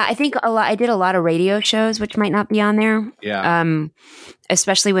 Yeah, I think I did a lot of radio shows, which might not be on there. Yeah.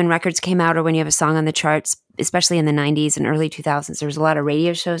 Especially when records came out, or when you have a song on the charts, especially in the 90s and early 2000s, there was a lot of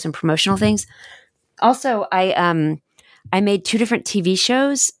radio shows and promotional things. Also, I made 2 different TV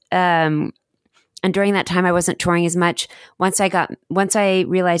shows. And during that time, I wasn't touring as much. Once I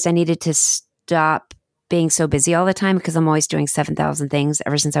realized I needed to stop being so busy all the time, because I'm always doing 7,000 things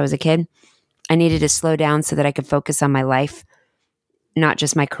ever since I was a kid, I needed to slow down so that I could focus on my life, not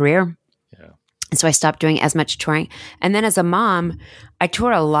just my career. Yeah. And so I stopped doing as much touring. And then as a mom, I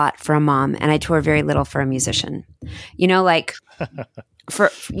tour a lot for a mom, and I tour very little for a musician. You know, like for,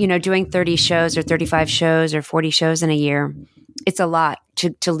 you know, doing 30 shows or 35 shows or 40 shows in a year, it's a lot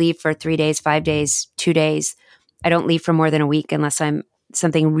to leave for 3 days, 5 days, 2 days. I don't leave for more than a week unless I'm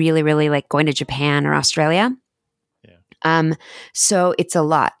something really, really like going to Japan or Australia. Yeah. So it's a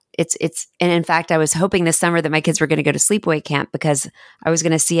lot. And in fact, I was hoping this summer that my kids were going to go to sleepaway camp, because I was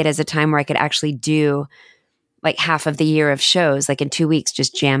going to see it as a time where I could actually do like half of the year of shows, like in 2 weeks,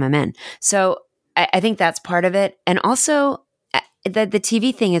 just jam them in. So I think that's part of it. And also the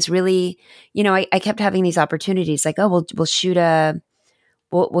TV thing is really, I kept having these opportunities like, oh, we'll shoot a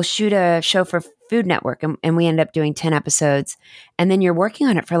show for Food Network. And we ended up doing 10 episodes. And then you're working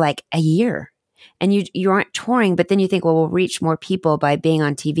on it for like a year and you aren't touring, but then you think, well, we'll reach more people by being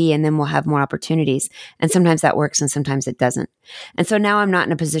on TV and then we'll have more opportunities. And sometimes that works and sometimes it doesn't. And so now I'm not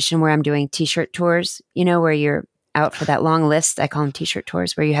in a position where I'm doing t-shirt tours, where you're out for that long list. I call them t-shirt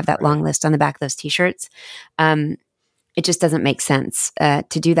tours, where you have that long list on the back of those t-shirts. It just doesn't make sense to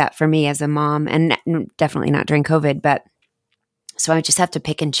do that for me as a mom, and definitely not during COVID. But so I just have to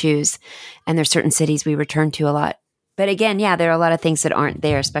pick and choose. And there's certain cities we return to a lot. But again, yeah, there are a lot of things that aren't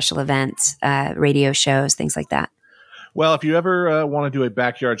there, special events, radio shows, things like that. Well, if you ever want to do a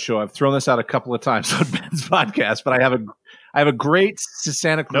backyard show, I've thrown this out a couple of times on Ben's podcast, but I have a great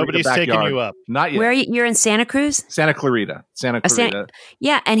Santa Clarita Nobody's backyard. taking you up. Not yet. Where are you? You're in Santa Cruz? Santa Clarita.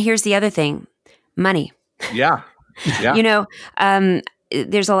 Yeah. And here's the other thing. Money. Yeah.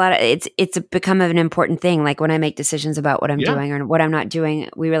 There's a lot of, it's become an important thing. Like when I make decisions about what I'm doing or what I'm not doing,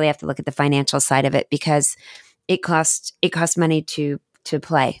 we really have to look at the financial side of it, because it costs money to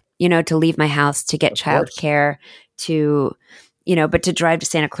play, to leave my house, to get childcare, but to drive to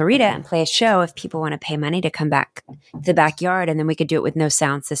Santa Clarita and play a show, if people want to pay money to come back to the backyard, and then we could do it with no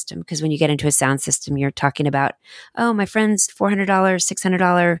sound system. Because when you get into a sound system, you're talking about, oh, my friend's $400,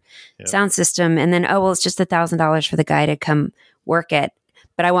 $600 sound system. And then, oh, well, it's just $1,000 for the guy to come work it.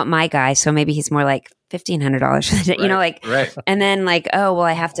 But I want my guy. So maybe he's more like $1,500, right. And then like, oh, well,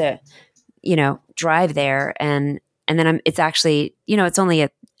 I have to, drive there. And then it's actually, it's only an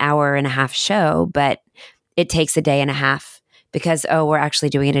hour and a half show, but it takes a day and a half, because, we're actually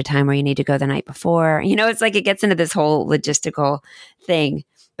doing it at a time where you need to go the night before. It's like it gets into this whole logistical thing.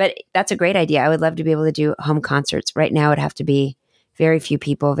 But that's a great idea. I would love to be able to do home concerts. Right now, it'd have to be very few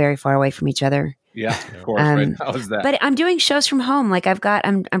people, very far away from each other. Yeah, of course. Right. How is that? But I'm doing shows from home. Like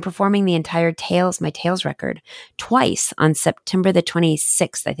I'm performing the entire my Tales record twice on September the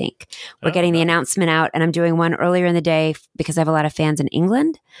 26th, I think. We're getting the announcement out, and I'm doing one earlier in the day because I have a lot of fans in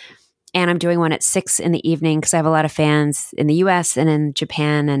England. And I'm doing one at 6 in the evening because I have a lot of fans in the US and in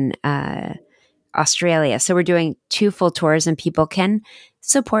Japan and Australia. So we're doing 2 full tours, and people can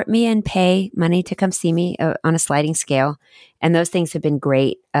support me and pay money to come see me on a sliding scale. And those things have been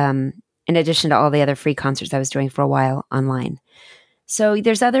great. In addition to all the other free concerts I was doing for a while online. So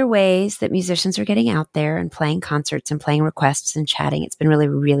there's other ways that musicians are getting out there and playing concerts and playing requests and chatting. It's been really,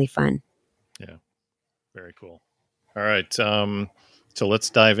 really fun. Yeah. Very cool. All right. So let's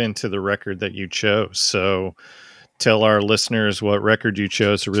dive into the record that you chose. So tell our listeners what record you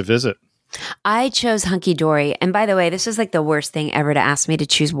chose to revisit. I chose Hunky Dory. And by the way, this is like the worst thing ever to ask me to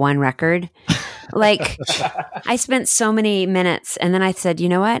choose one record. Like I spent so many minutes, and then I said, you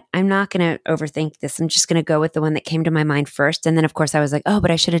know what? I'm not going to overthink this. I'm just going to go with the one that came to my mind first. And then of course I was like, oh,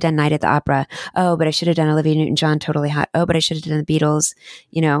 but I should have done Night at the Opera. Oh, but I should have done Olivia Newton-John, Totally Hot. Oh, but I should have done the Beatles,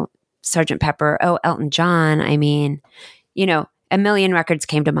 Sgt. Pepper. Oh, Elton John. I mean, a million records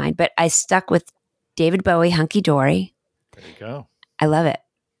came to mind, but I stuck with David Bowie, Hunky Dory. There you go. I love it.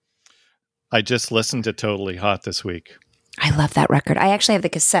 I just listened to Totally Hot this week. I love that record. I actually have the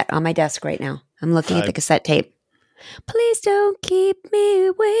cassette on my desk right now. I'm looking at the cassette tape. Please don't keep me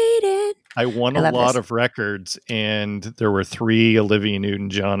waiting. I won a lot of records, and there were 3 Olivia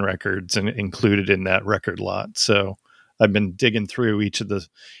Newton-John records included in that record lot. So I've been digging through each of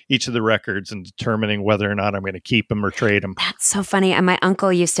the records and determining whether or not I'm going to keep them or trade them. That's so funny. And my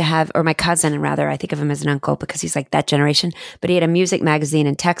uncle used to have, or my cousin rather, I think of him as an uncle because he's like that generation, but he had a music magazine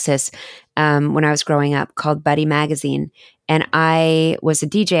in Texas when I was growing up called Buddy Magazine. And I was a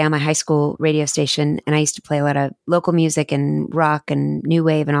DJ on my high school radio station, and I used to play a lot of local music and rock and new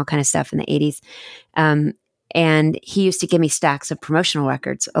wave and all kind of stuff in the 80s. And he used to give me stacks of promotional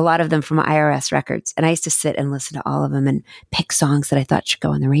records, a lot of them from IRS records. And I used to sit and listen to all of them and pick songs that I thought should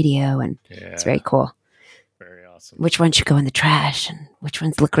go on the radio. And it's very cool. Very awesome. Which ones should go in the trash and which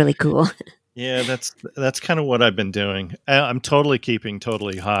ones look really cool. Yeah, that's kind of what I've been doing. I'm totally keeping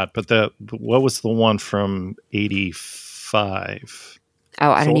Totally Hot, but what was the one from 85?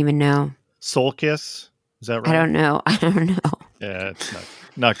 Oh, I don't even know. Soul Kiss? Is that right? I don't know. Yeah, it's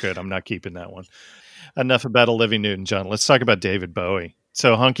not good. I'm not keeping that one. Enough about Olivia Newton-John. Let's talk about David Bowie.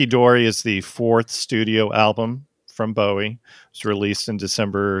 So Hunky Dory is the 4th studio album from Bowie. It was released in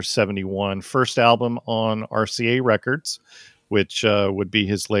December 71. First album on RCA Records, which would be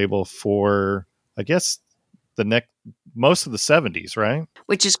his label for, I guess, most of the 70s, right?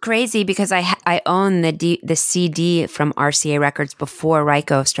 Which is crazy because I own the CD from RCA Records before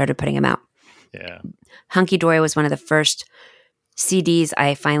Ryko started putting them out. Yeah. Hunky Dory was one of the first CDs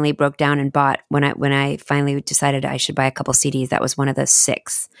I finally broke down and bought when I finally decided I should buy a couple CDs. That was one of the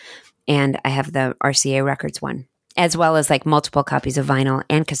 6. And I have the RCA Records one, as well as like multiple copies of vinyl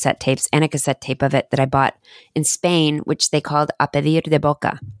and cassette tapes and a cassette tape of it that I bought in Spain, which they called A Pedir de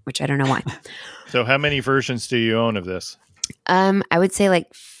Boca, which I don't know why. So how many versions do you own of this? I would say like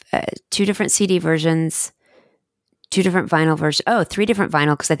 2 different CD versions, 2 different vinyl versions. Oh, 3 different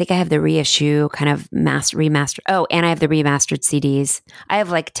vinyl, because I think I have the reissue kind of remastered. Oh, and I have the remastered CDs. I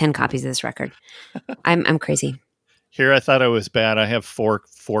have like 10 copies of this record. I'm crazy. Here, I thought I was bad. I have 4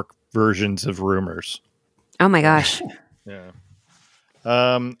 versions of Rumors. Oh my gosh. Yeah.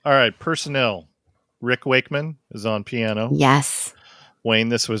 All right. Personnel. Rick Wakeman is on piano. Yes. Wayne,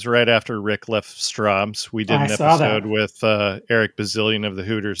 this was right after Rick left Straubs. We did an saw that. episode with Eric Bazillion of the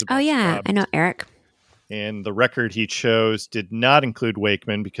Hooters. Oh yeah, Straubs. I know Eric. And the record he chose did not include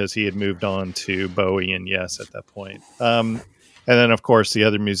Wakeman because he had moved on to Bowie and Yes at that point. And then, of course, the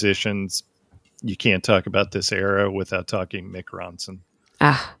other musicians. You can't talk about this era without talking Mick Ronson.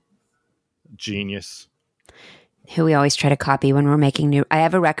 Ah, Genius. who we always try to copy when we're making new. I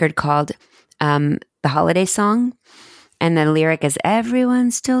have a record called The Holiday Song, and the lyric is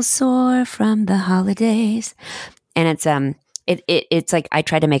 "Everyone's still sore from the holidays," and it's like I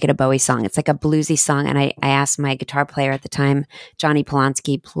tried to make it a Bowie song. It's like a bluesy song, and I asked my guitar player at the time, Johnny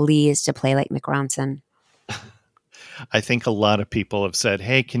Polanski, please to play like Mick Ronson. I think a lot of people have said,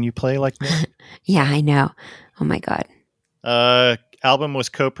 "Hey, can you play like Mick?" Yeah, I know. Oh my God. Album was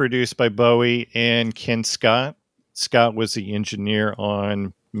co-produced by Bowie and Ken Scott. Scott was the engineer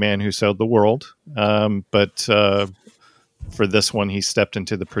on Man Who Sold the World, but for this one, he stepped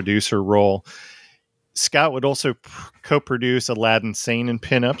into the producer role. Scott would also co-produce Aladdin Sane and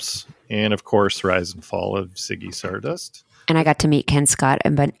Pinups, and of course, Rise and Fall of Ziggy Stardust. And I got to meet Ken Scott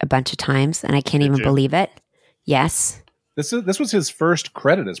a bunch of times, and I can't even believe it. Yes. This was his first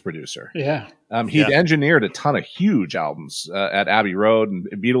credit as producer. Yeah. He'd engineered a ton of huge albums at Abbey Road and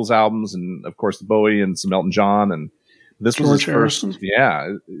Beatles albums, and of course the Bowie and some Elton John. And this was his first. Harrison.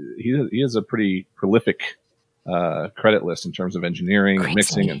 Yeah, he has a pretty prolific credit list in terms of engineering and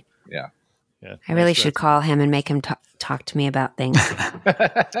mixing, and yeah. I really should call him and make him talk to me about things.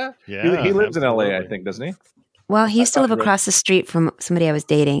 Yeah, he lives in LA, absolutely. I think, doesn't he? Well, he used to live across the street from somebody I was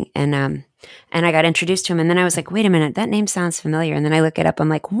dating, and I got introduced to him, and then I was like, wait a minute, that name sounds familiar. And then I look it up, I'm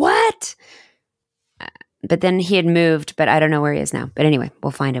like, what? But then he had moved, but I don't know where he is now. But anyway,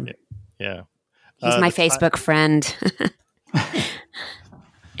 we'll find him. Yeah. He's my Facebook friend.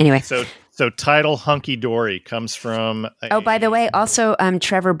 Anyway. So title Hunky Dory comes from... By the way, also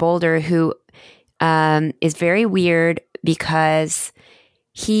Trevor Boulder, who is very weird because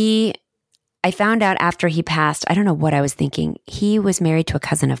I found out after he passed, I don't know what I was thinking. He was married to a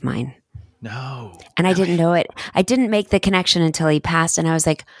cousin of mine. No. And I didn't know it. I didn't make the connection until he passed. And I was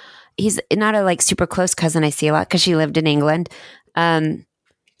like, he's not a like super close cousin I see a lot because she lived in England. Oh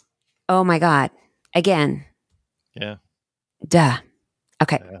my God. Again. Yeah. Duh.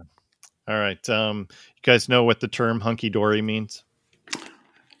 Okay. Yeah. All right. You guys know what the term hunky dory means?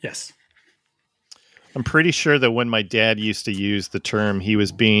 Yes. I'm pretty sure that when my dad used to use the term, he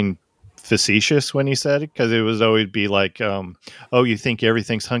was being facetious when he said it, because it was always be like, oh, you think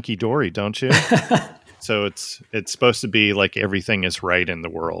everything's hunky dory, don't you? So it's supposed to be like everything is right in the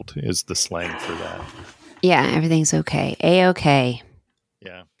world is the slang for that. Yeah, everything's okay. A-okay.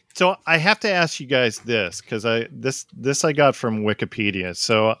 Yeah. So I have to ask you guys this, because this I got from Wikipedia.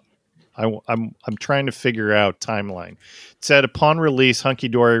 So I'm trying to figure out timeline. It said upon release, Hunky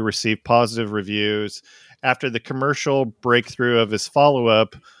Dory received positive reviews. After the commercial breakthrough of his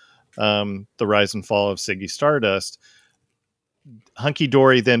follow-up, The Rise and Fall of Ziggy Stardust, Hunky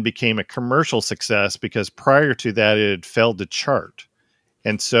Dory then became a commercial success because prior to that it had failed to chart.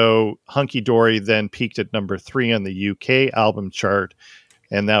 And so Hunky Dory then peaked at number 3 on the UK album chart,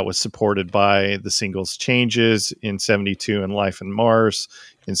 and that was supported by the singles Changes in 72 and Life on Mars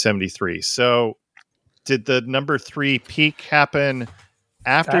in 73. So did the number 3 peak happen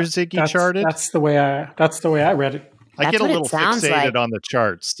after Ziggy charted? That's the way I read it. I That's get a what it little sounds fixated like. on the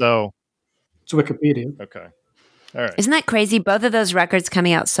charts. So It's Wikipedia. okay. All right. Isn't that crazy? Both of those records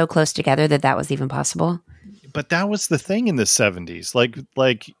coming out so close together that was even possible. But that was the thing in the 70s.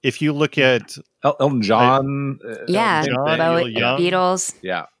 Like if you look at Elton John. Yeah, Elton John, Bowie, Neil Young. Beatles.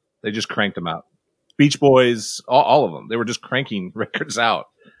 Yeah, they just cranked them out. Beach Boys, all of them. They were just cranking records out.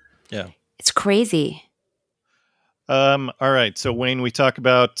 Yeah. It's crazy. All right. So Wayne, we talk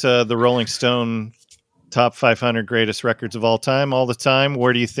about the Rolling Stone top 500 greatest records of all time, all the time.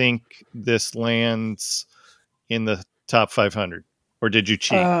 Where do you think this lands in the top 500? Or did you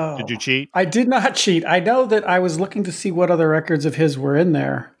cheat? Oh, Did you cheat? I did not cheat. I know that I was looking to see what other records of his were in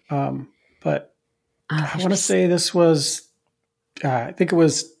there, but I want to say this was. I think it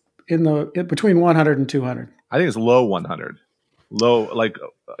was between 100 and 200. I think it's low 100. Low, like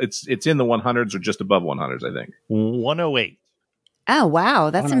it's in the 100s or just above 100s, I think. 108. Oh,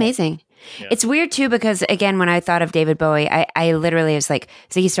 wow. That's amazing. Yeah. It's weird, too, because, again, when I thought of David Bowie, I literally was like,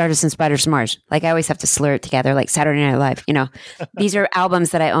 Ziggy Stardust and Spiders from Mars. Like, I always have to slur it together, like Saturday Night Live, you know. These are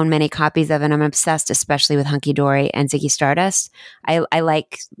albums that I own many copies of, and I'm obsessed, especially with Hunky Dory and Ziggy Stardust. I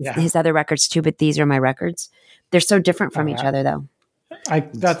like his other records, too, but these are my records. They're so different from each other, though.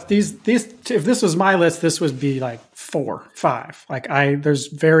 If this was my list, this would be like 4, 5. Like there's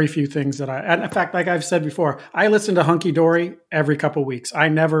very few things that and in fact, like I've said before, I listen to Hunky Dory every couple weeks. I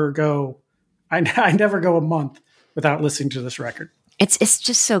never go a month without listening to this record. It's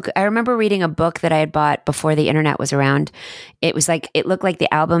just so good. I remember reading a book that I had bought before the internet was around. It was like, it looked like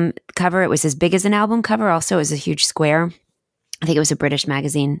the album cover. It was as big as an album cover. Also, it was a huge square. I think it was a British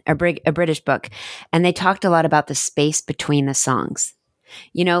magazine, a British book. And they talked a lot about the space between the songs.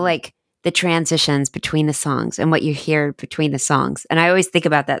 You know, like the transitions between the songs and what you hear between the songs. And I always think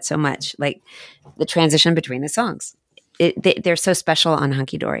about that so much, like the transition between the songs. They're so special on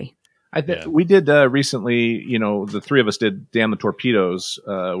Hunky Dory. We did recently, you know, the three of us did Damn the Torpedoes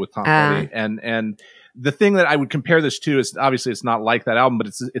with Tom Petty. And the thing that I would compare this to is obviously it's not like that album, but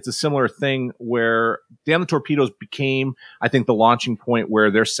it's a similar thing where Damn the Torpedoes became, I think, the launching point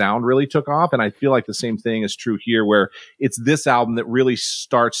where their sound really took off. And I feel like the same thing is true here, where it's this album that really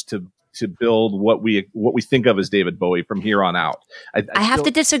starts to build what we think of as David Bowie from here on out. I have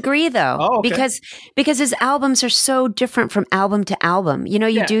to disagree though, because his albums are so different from album to album. You know,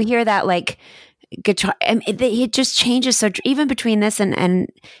 you do hear that like guitar, and it just changes. So even between this and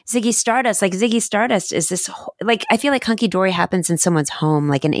Ziggy Stardust, like Ziggy Stardust is this, like, I feel like Hunky Dory happens in someone's home,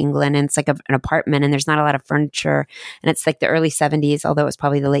 like in England, and it's like an apartment and there's not a lot of furniture, and it's like the early 70s, although it was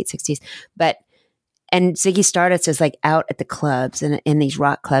probably the late 60s. And Ziggy Stardust is like out at the clubs and in these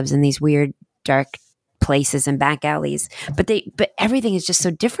rock clubs and these weird dark places and back alleys. But everything is just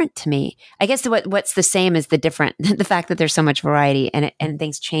so different to me. I guess what's the same is the different, the fact that there's so much variety and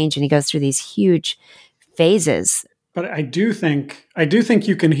things change, and he goes through these huge phases. But I do think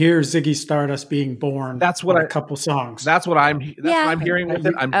you can hear Ziggy Stardust being born. That's what a couple songs. That's what I'm hearing with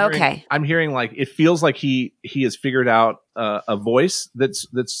it. I'm hearing like it feels like he has figured out a voice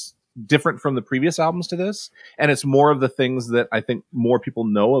that's different from the previous albums to this, and it's more of the things that I think more people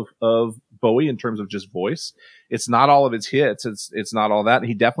know of Bowie in terms of just voice. It's not all of his hits. It's not all that. And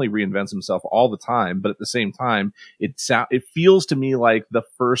he definitely reinvents himself all the time, but at the same time, it feels to me like the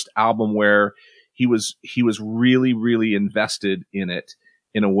first album where he was really, really invested in it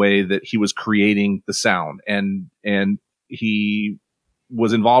in a way that he was creating the sound and he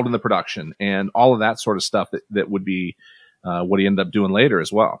was involved in the production and all of that sort of stuff that would be what he ended up doing later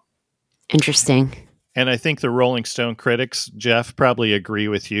as well. Interesting. And I think the Rolling Stone critics, Jeff, probably agree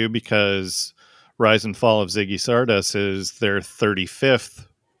with you, because Rise and Fall of Ziggy Stardust is their 35th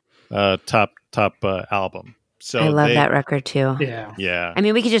top album. So I love that record too. Yeah. I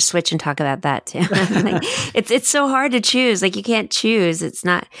mean, we could just switch and talk about that too. Like, it's so hard to choose. Like, you can't choose.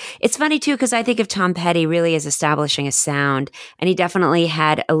 It's funny too, because I think of Tom Petty really as establishing a sound, and he definitely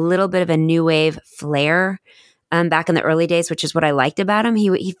had a little bit of a new wave flair back in the early days, which is what I liked about him.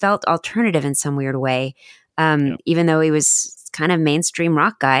 He felt alternative in some weird way, even though he was kind of mainstream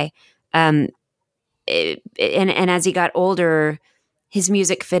rock guy. And as he got older, his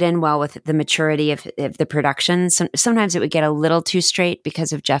music fit in well with the maturity of the production. Sometimes it would get a little too straight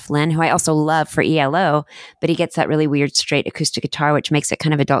because of Jeff Lynne, who I also love for ELO, but he gets that really weird straight acoustic guitar, which makes it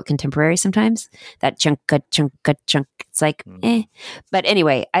kind of adult contemporary sometimes. That chunka, chunka, chunk. It's like, But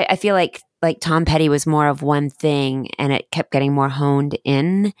anyway, I feel like Tom Petty was more of one thing, and it kept getting more honed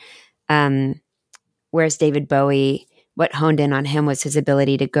in. Whereas David Bowie, what honed in on him was his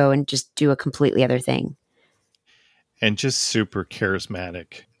ability to go and just do a completely other thing. And just super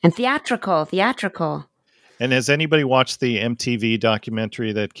charismatic. And theatrical. And has anybody watched the MTV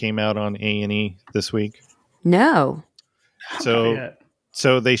documentary that came out on A&E this week? No.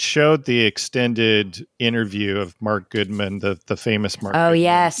 So they showed the extended interview of Mark Goodman, the famous Mark Goodman,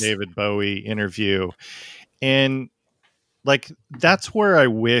 yes, David Bowie interview. And like, that's where I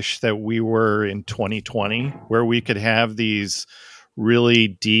wish that we were in 2020, where we could have these really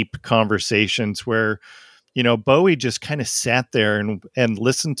deep conversations where, you know, Bowie just kind of sat there and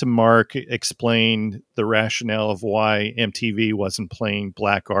listened to Mark explain the rationale of why MTV wasn't playing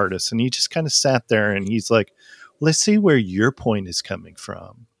black artists. And he just kind of sat there and he's like, let's see where your point is coming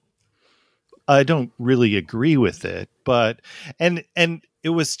from. I don't really agree with it, but and it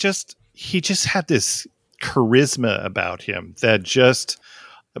was just he just had this charisma about him that just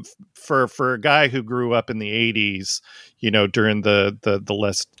for a guy who grew up in the 80s, during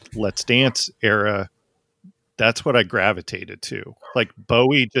the Let's Dance era, that's what I gravitated to. Like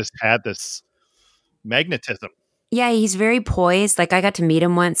Bowie just had this magnetism. Yeah, he's very poised. Like I got to meet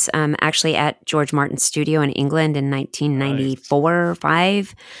him once, actually at George Martin's studio in England in 1994 or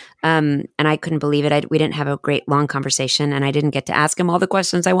 5. And I couldn't believe it. We didn't have a great long conversation, and I didn't get to ask him all the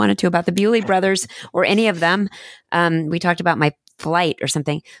questions I wanted to about the Bewley Brothers or any of them. We talked about my flight or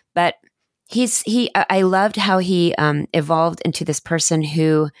something, but I loved how he evolved into this person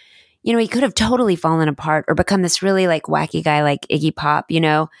who, he could have totally fallen apart or become this really like wacky guy like Iggy Pop,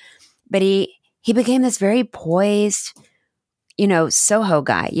 but he became this very poised, Soho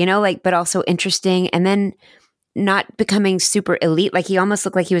guy, but also interesting, and then not becoming super elite. Like he almost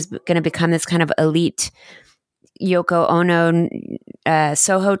looked like he was going to become this kind of elite Yoko Ono,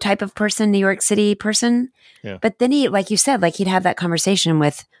 Soho type of person, New York City person. Yeah. But then he, like you said, like he'd have that conversation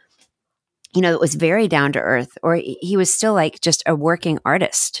with, it was very down to earth, or he was still like just a working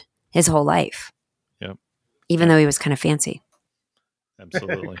artist his whole life. Yeah. Even though he was kind of fancy.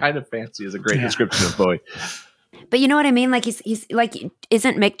 Absolutely. Kind of fancy is a great description of Bowie. But you know what I mean? Like he's like,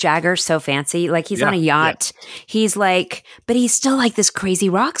 isn't Mick Jagger so fancy? Like he's on a yacht. Yeah. He's like, but he's still like this crazy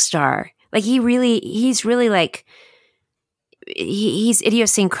rock star. Like he's really like, he's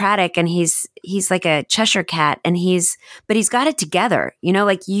idiosyncratic, and he's like a Cheshire cat, and but he's got it together.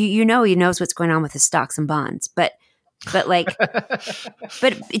 Like he knows what's going on with his stocks and bonds, but like,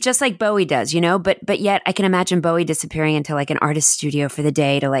 but just like Bowie does, but yet I can imagine Bowie disappearing into like an artist studio for the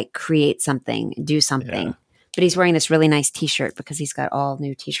day to like create something, do something. Yeah. But he's wearing this really nice t-shirt because he's got all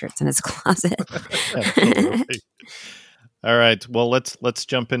new t-shirts in his closet. Absolutely. All right. Well, let's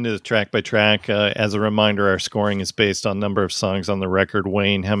jump into the track by track. As a reminder, our scoring is based on number of songs on the record.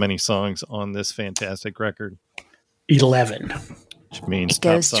 Wayne, how many songs on this fantastic record? 11. Which means it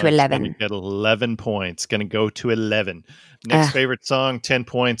goes to 11. You get 11 points. Going to go to 11. Next favorite song, 10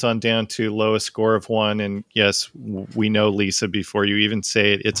 points on down to lowest score of 1. And yes, we know, Lisa, before you even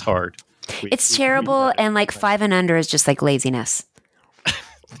say it, it's hard. It's terrible, and like 5 and under is just like laziness.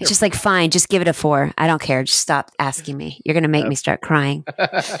 It's just like, fine, just give it a 4. I don't care. Just stop asking me. You're going to make me start crying.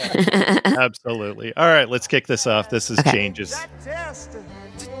 Absolutely. All right, let's kick this off. This is Changes.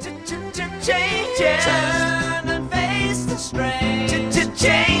 Changes. Turn and face the strain.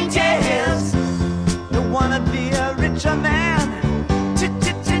 Changes. Don't want to be a richer man.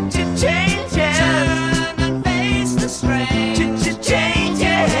 Changes. Turn and face the strain.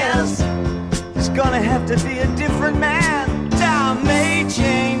 Changes. There's gonna have to be a different man. Time may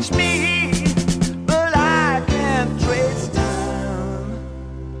change me, but I can't trace time.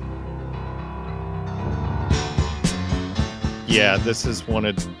 Yeah, this is one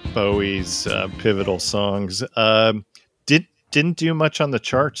of Bowie's pivotal songs. Didn't do much on the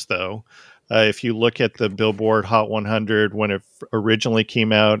charts, though. If you look at the Billboard Hot 100, when it originally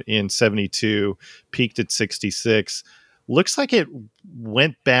came out in 72, peaked at 66. Looks like it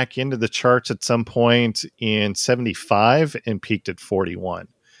went back into the charts at some point in 75 and peaked at 41.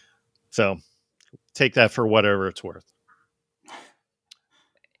 So take that for whatever it's worth.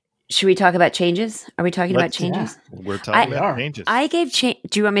 Should we talk about Changes? Are we talking about Changes? Yeah. We're talking about Changes. I gave Do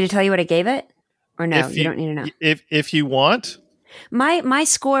you want me to tell you what I gave it? Or no, you don't need to know. If you want. My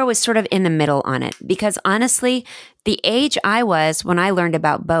score was sort of in the middle on it, because honestly, the age I was when I learned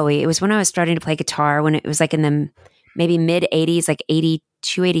about Bowie, it was when I was starting to play guitar, when it was like in the maybe mid 80s, like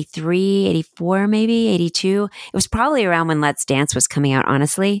 82, 83, 84, maybe 82. It was probably around when Let's Dance was coming out,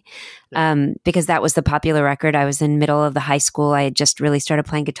 honestly, because that was the popular record. I was in middle of the high school. I had just really started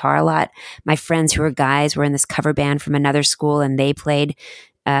playing guitar a lot. My friends who were guys were in this cover band from another school, and they played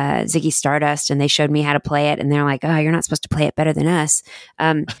Ziggy Stardust, and they showed me how to play it, and they're like, oh, you're not supposed to play it better than us.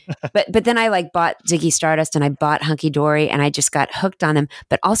 But then I like bought Ziggy Stardust, and I bought Hunky Dory, and I just got hooked on them.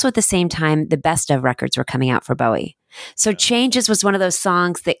 But also at the same time, the best of records were coming out for Bowie. So Changes was one of those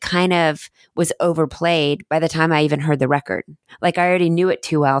songs that kind of was overplayed by the time I even heard the record. Like I already knew it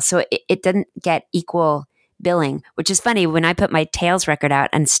too well. So it didn't get equal billing, which is funny. When I put my Tales record out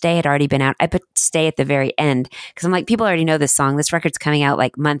and Stay had already been out, I put Stay at the very end because I'm like, people already know this song. This record's coming out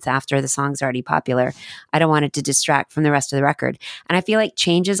like months after the song's already popular. I don't want it to distract from the rest of the record. And I feel like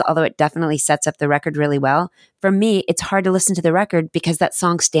Changes, although it definitely sets up the record really well, for me, it's hard to listen to the record because that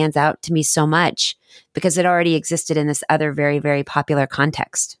song stands out to me so much because it already existed in this other very, very popular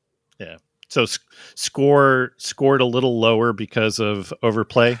context. Yeah. So scored a little lower because of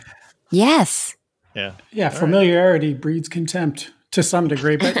overplay? Yes. Yeah. Yeah. Familiarity breeds contempt. to some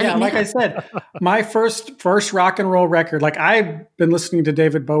degree. But yeah, like I said, my first rock and roll record, like I've been listening to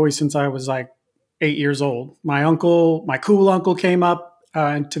David Bowie since I was like 8 years old. My cool uncle came up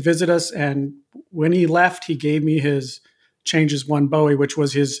to visit us. And when he left, he gave me his Changes One Bowie, which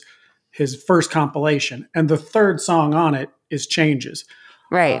was his first compilation. And the third song on it is Changes.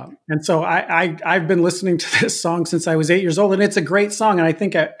 Right. And so I've been listening to this song since I was 8 years old, and it's a great song. And I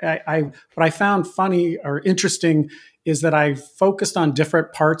think what I found funny or interesting is that I focused on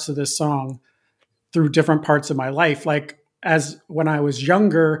different parts of this song through different parts of my life. Like when I was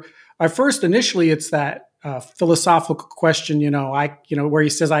younger, initially it's that philosophical question, where he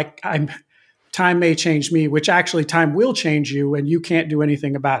says, time may change me, which actually time will change you, and you can't do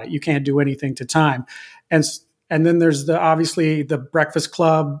anything about it. You can't do anything to time. And then there's obviously the Breakfast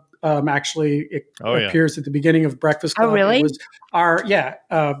Club. It appears at the beginning of Breakfast Club. Oh, really? It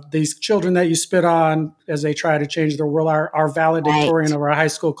was these children that you spit on as they try to change the world. Our valedictorian of our high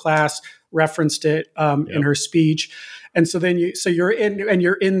school class referenced it in her speech. And so then you're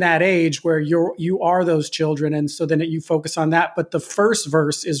in that age where you are those children. And so then you focus on that. But the first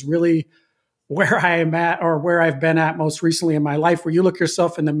verse is really where I am at, or where I've been at most recently in my life, where you look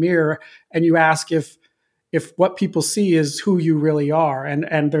yourself in the mirror and you ask if what people see is who you really are.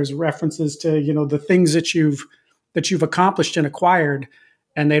 And there's references to, the things that you've accomplished and acquired,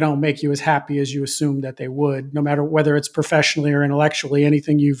 and they don't make you as happy as you assumed that they would, no matter whether it's professionally or intellectually.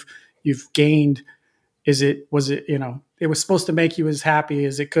 Anything you've gained, it was supposed to make you as happy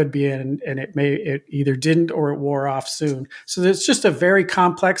as it could be, and it either didn't or it wore off soon. So it's just a very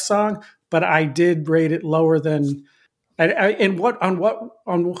complex song, but I did rate it lower than. And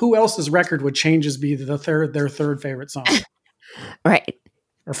on who else's record would Changes be their third favorite song? Right.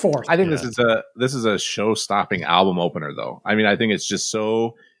 Or fourth. I think this is a show-stopping album opener, though. I mean, I think it's just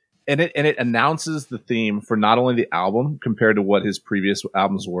so, and it announces the theme for not only the album compared to what his previous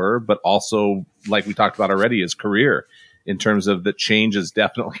albums were, but also, like we talked about already, his career, in terms of the change is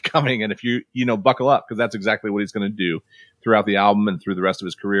definitely coming. And if you buckle up, because that's exactly what he's going to do throughout the album and through the rest of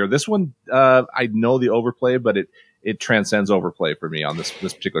his career. This one, I know the overplay, but it transcends overplay for me on this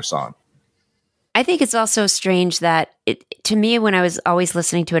particular song. I think it's also strange that to me, when I was always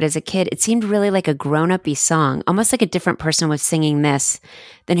listening to it as a kid, it seemed really like a grown-up-y song, almost like a different person was singing this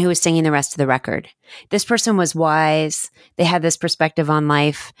than who was singing the rest of the record. This person was wise. They had this perspective on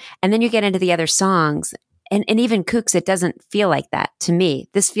life. And then you get into the other songs, and even Kooks, it doesn't feel like that to me.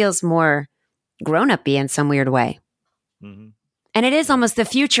 This feels more grown-up-y in some weird way. Mm-hmm. And it is almost the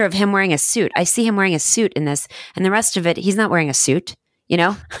future of him wearing a suit. I see him wearing a suit in this, and the rest of it, he's not wearing a suit.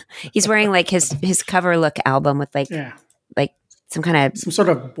 He's wearing like his cover look album with like some sort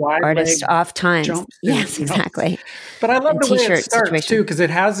of wide artist off times. Yes, exactly. But I love the way it starts too, because it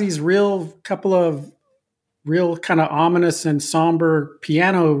has these couple of real kind of ominous and somber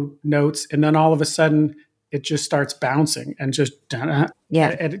piano notes, and then all of a sudden it just starts bouncing and just and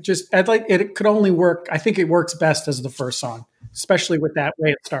it could only work. I think it works best as the first song, especially with that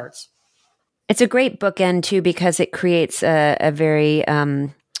way it starts. It's a great bookend, too, because it creates a very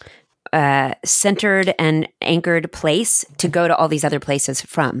centered and anchored place to go to all these other places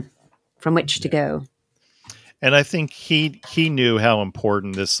from which to go. And I think he knew how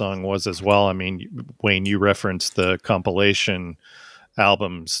important this song was as well. I mean, Wayne, you referenced the compilation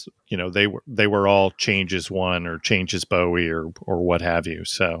albums. They were all Changes One or Changes Bowie or what have you.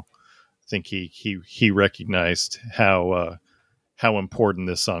 So I think he recognized how important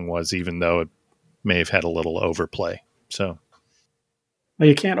this song was, even though it may have had a little overplay. So, well,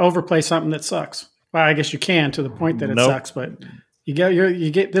 you can't overplay something that sucks. Well, I guess you can to the point that it sucks, but you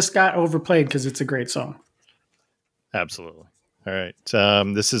get this got overplayed because it's a great song. Absolutely. All right.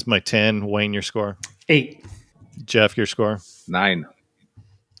 This is my 10. Wayne, your score? 8. Jeff, your score? 9.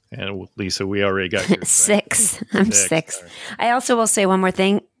 And Lisa, we already got yours. 6. Right? I'm 6. Right. I also will say one more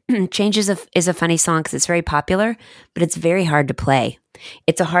thing. Changes is a funny song because it's very popular, but it's very hard to play.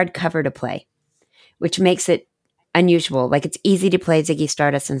 It's a hard cover to play, which makes it unusual. Like, it's easy to play Ziggy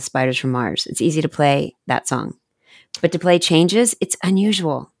Stardust and Spiders from Mars. It's easy to play that song. But to play Changes, it's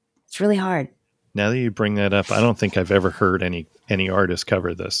unusual. It's really hard. Now that you bring that up, I don't think I've ever heard any artist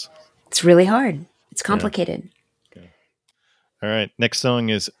cover this. It's really hard. It's complicated. Yeah. Okay. All right. Next song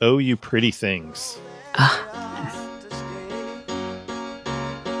is Oh You Pretty Things.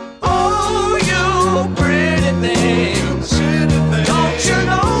 Oh, you pretty things. Don't you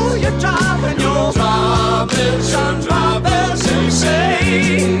know you're driving your drivers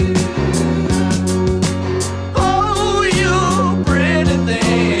insane? Oh, you pretty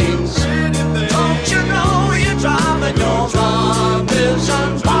things. Don't you know you're driving your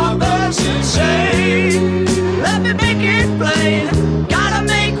drivers insane? Let me make it plain.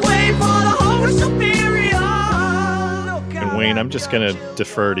 just going to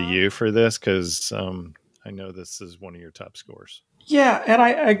defer to you for this because I know this is one of your top scores. Yeah, and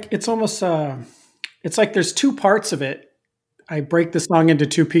I it's almost it's like there's two parts of it. I break the song into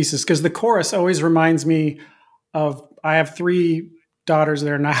two pieces because the chorus always reminds me of, I have three daughters.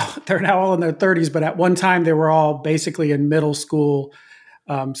 They're now all in their 30s, but at one time they were all basically in middle school.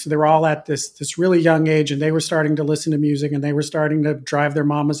 So they were all at this really young age, and they were starting to listen to music, and they were starting to drive their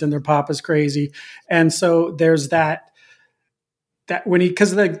mamas and their papas crazy. And so there's that when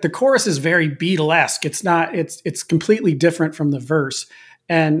because the chorus is very Beatlesque. It's completely different from the verse.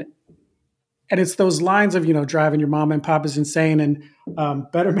 And it's those lines of, driving your mama and papa's insane,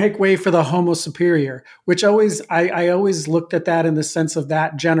 and better make way for the homo superior, which I always looked at that in the sense of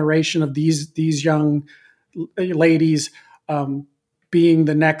that generation of these young ladies, being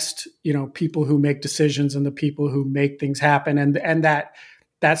the next, people who make decisions and the people who make things happen. And that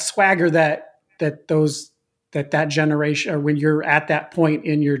swagger that generation, or when you're at that point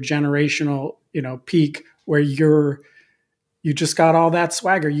in your generational, peak where you just got all that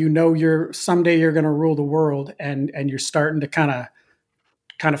swagger, someday you're going to rule the world, and you're starting to kind of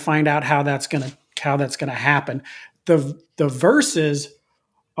find out how that's going to happen. The verses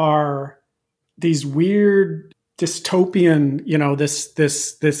are these weird dystopian,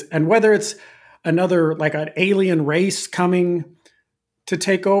 this, and whether it's another, like an alien race coming to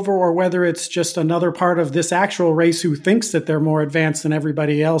take over, or whether it's just another part of this actual race who thinks that they're more advanced than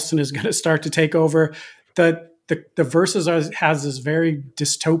everybody else and is going to start to take over, the verses has this very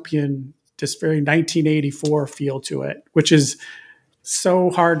dystopian, this very 1984 feel to it, which is so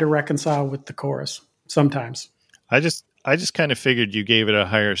hard to reconcile with the chorus sometimes. I just kind of figured you gave it a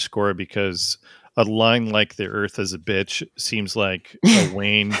higher score because a line like "the earth is a bitch" seems like a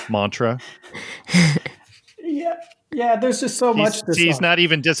Wayne mantra. Yeah. There's just so much. He's not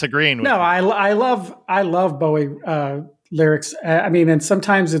even disagreeing with. No, me. I love Bowie lyrics. I mean, and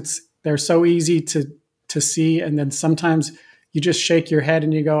sometimes they're so easy to see, and then sometimes you just shake your head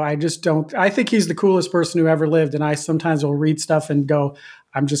and you go, I think he's the coolest person who ever lived, and I sometimes will read stuff and go,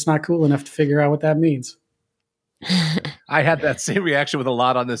 I'm just not cool enough to figure out what that means. I had that same reaction with a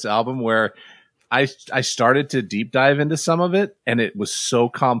lot on this album, where I started to deep dive into some of it, and it was so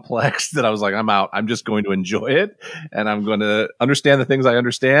complex that I was like, I'm out. I'm just going to enjoy it, and I'm going to understand the things I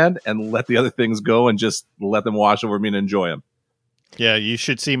understand and let the other things go and just let them wash over me and enjoy them. Yeah, you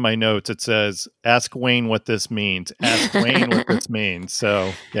should see my notes. It says, ask Wayne what this means. Ask Wayne what this means.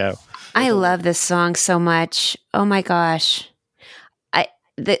 So, yeah. I love this song so much. Oh my gosh.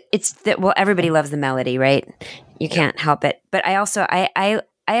 Everybody loves the melody, right? You can't help it. But I also, I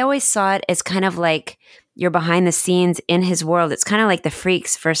always saw it as kind of like you're behind the scenes in his world. It's kind of like the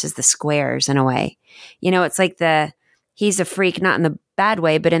Freaks versus the Squares in a way. It's like he's a freak, not in the bad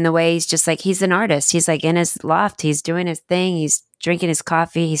way, but in the way he's just like, he's an artist. He's like in his loft. He's doing his thing. He's drinking his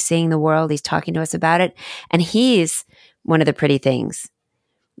coffee. He's seeing the world. He's talking to us about it. And he's one of the pretty things.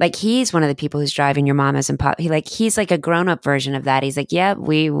 Like, he's one of the people who's driving your mamas and pop. He's like a grown-up version of that. He's like, yeah,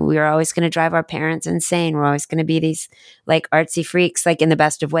 we're always going to drive our parents insane. We're always going to be these like artsy freaks, like in the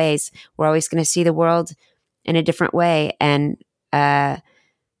best of ways. We're always going to see the world in a different way. And,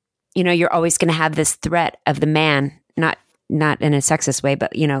 you're always going to have this threat of the man, not in a sexist way,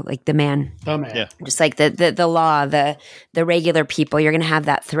 but like the man. Oh man. Yeah. Just like the law, the regular people, you're going to have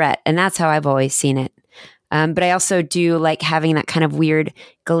that threat. And that's how I've always seen it. But I also do like having that kind of weird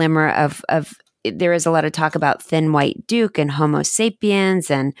glimmer of there is a lot of talk about Thin White Duke and Homo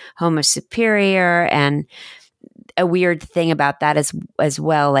sapiens and Homo superior, and a weird thing about that as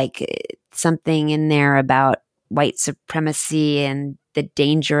well, like something in there about white supremacy and the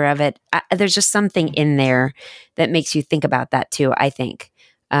danger of it. There's just something in there that makes you think about that too, I think.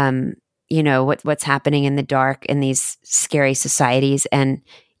 What's happening in the dark in these scary societies. And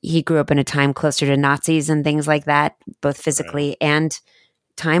he grew up in a time closer to Nazis and things like that, both physically and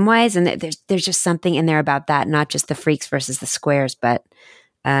time-wise. And there's just something in there about that, not just the Freaks versus the Squares, but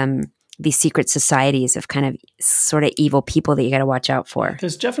these secret societies of kind of sort of evil people that you got to watch out for.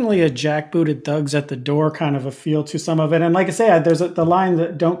 There's definitely a jackbooted thugs at the door kind of a feel to some of it. And like I say, there's the line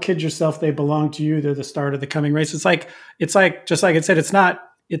that "Don't kid yourself, they belong to you. They're the start of the coming race." It's like, just like I said,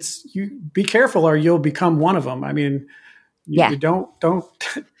 you be careful or you'll become one of them. I mean, you don't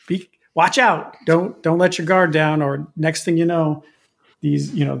watch out. Don't let your guard down, or next thing you know,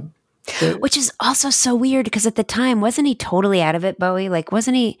 which is also so weird because at the time, wasn't he totally out of it, Bowie? Like,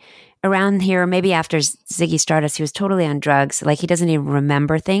 wasn't he around here, maybe after Ziggy Stardust, he was totally on drugs. Like, he doesn't even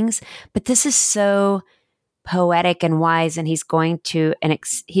remember things. But this is so poetic and wise, and he's going to a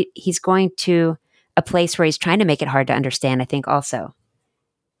place where he's trying to make it hard to understand, I think, also.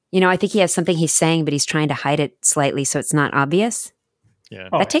 I think he has something he's saying, but he's trying to hide it slightly so it's not obvious. Yeah.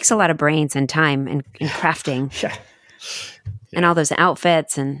 Oh, That takes a lot of brains and time and crafting Yeah. and all those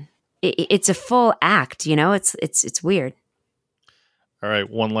outfits, and it's a full act. It's weird. All right.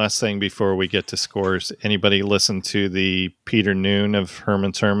 One last thing before we get to scores. Anybody listen to the Peter Noon of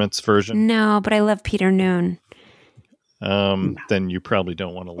Herman's Hermits version? No, but I love Peter Noon. Then you probably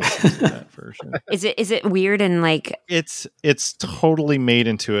don't want to listen to that version. Is it weird and like? It's totally made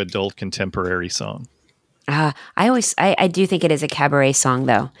into adult contemporary song. I do think it is a cabaret song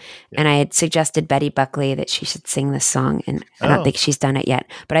though, and I had suggested Betty Buckley that she should sing this song, and I don't think she's done it yet,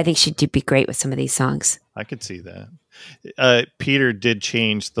 but I think she'd be great with some of these songs. I could see that. Peter did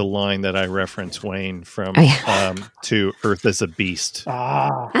change the line that I referenced, Wayne, from to "Earth is a Beast."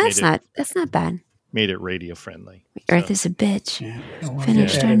 That's not bad. Made it radio friendly. Earth is a bitch. Yeah.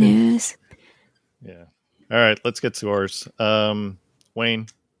 Finished our news. Yeah. All right, let's get scores. Wayne,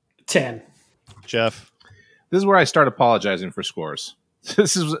 10. Jeff. This is where I start apologizing for scores.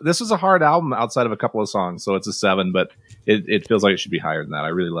 This was a hard album outside of a couple of songs, so it's a 7, but it feels like it should be higher than that. I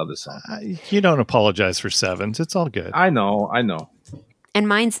really love this song. You don't apologize for 7s. It's all good. I know. And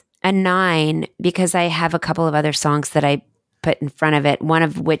mine's a 9 because I have a couple of other songs that I put in front of it, one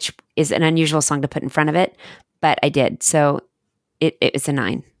of which is an unusual song to put in front of it, but I did. So it's a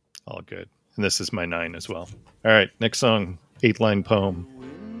 9. All good. And this is my 9 as well. All right, next song, 8-line poem.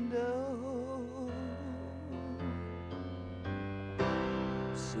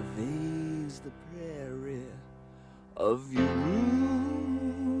 Surveys the prairie of your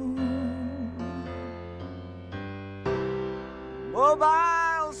room.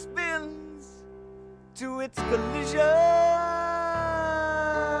 Mobile spins to its collision.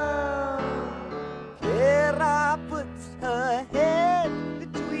 Clara puts her head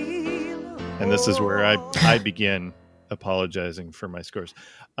between. And this is where I begin apologizing for my scores.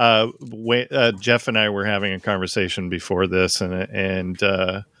 Jeff and I were having a conversation before this, and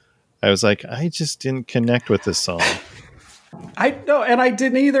I was like, I just didn't connect with this song. I know, and I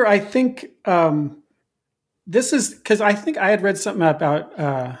didn't either. I think this is because I think I had read something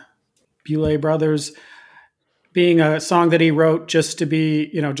about Beulah Brothers being a song that he wrote just to be,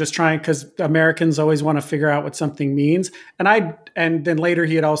 just trying, because Americans always want to figure out what something means. And then later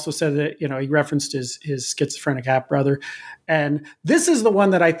he had also said that, he referenced his schizophrenic half brother. And this is the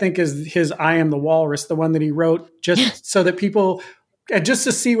one that I think is his I Am the Walrus, the one that he wrote just so that people, just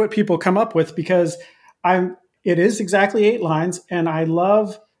to see what people come up with, because it is exactly 8 lines. And I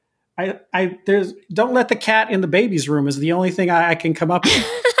love, there's Don't Let the Cat in the Baby's Room is the only thing I can come up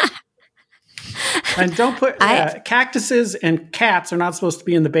with. And don't put cactuses and cats are not supposed to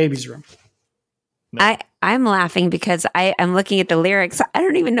be in the baby's room. No. I'm laughing because I'm looking at the lyrics. I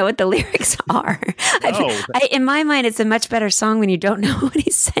don't even know what the lyrics are. In my mind, it's a much better song when you don't know what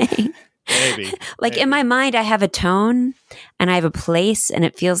he's saying. Maybe. In my mind, I have a tone and I have a place, and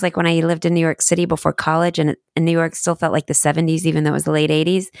it feels like when I lived in New York City before college, and New York still felt like the 70s, even though it was the late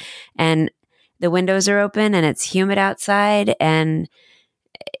 80s. And the windows are open and it's humid outside, and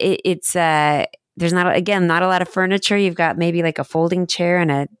it's there's not a lot of furniture. You've got maybe like a folding chair and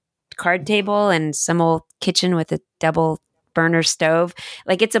a card table and some old kitchen with a double burner stove.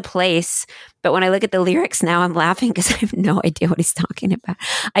 Like, it's a place. But when I look at the lyrics now, I'm laughing because I have no idea what he's talking about.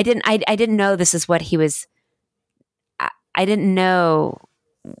 I didn't know this is what he was. I didn't know.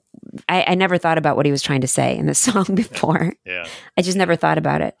 I never thought about what he was trying to say in the song before. Yeah. I just never thought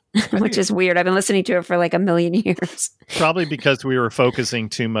about it, which is weird. I've been listening to it for like a million years. Probably because we were focusing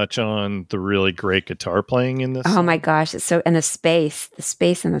too much on the really great guitar playing in this. Oh my gosh. It's so, and the space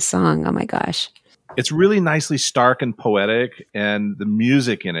in the song. Oh my gosh. It's really nicely stark and poetic, and the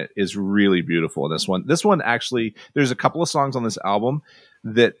music in it is really beautiful in this one. This one, actually, there's a couple of songs on this album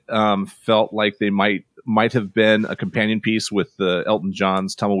that felt like they might have been a companion piece with the Elton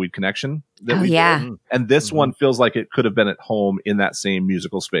John's Tumbleweed Connection that we did. And this one feels like it could have been at home in that same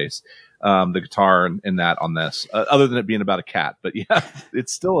musical space. The guitar and that on this, other than it being about a cat. But yeah,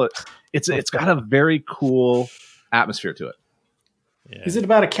 it's still it's got a very cool atmosphere to it. Yeah. Is it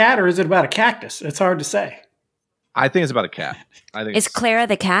about a cat or is it about a cactus? It's hard to say. I think it's about a cat. I think Is Clara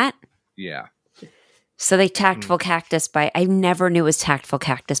the cat? Yeah. So they tactful cactus by, I never knew it was tactful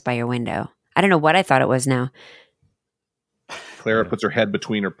cactus by your window. I don't know what I thought it was now. Clara puts her head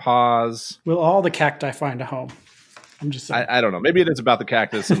between her paws. Will all the cacti find a home? I'm just saying. I don't know. Maybe it is about the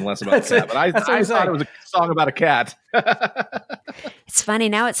cactus and less about the cat. But I thought it was a song about a cat. It's funny.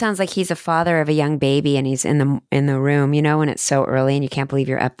 Now it sounds like he's a father of a young baby and he's in the room, when it's so early and you can't believe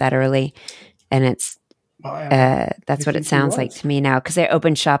you're up that early. And it's, that's what it sounds like to me now. Cause they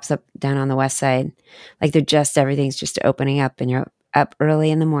open shops up down on the west side. Like everything's just opening up and you're up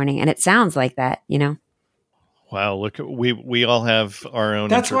early in the morning. And it sounds like that, you know? Wow, look, we all have our own.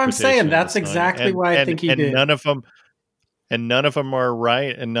 That's what I'm saying. interpretation of That's the song. exactly why I think he did. None of them are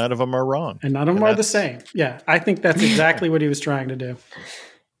right, and none of them are wrong. And none of them are the same. Yeah, I think that's exactly what he was trying to do.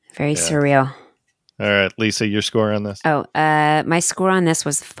 Very surreal. All right, Lisa, your score on this? Oh, my score on this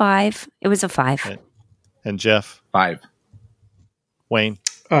was 5. It was a 5. Okay. And Jeff? 5. Wayne?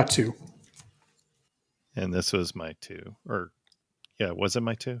 2. And this was my 2. Or, yeah, was it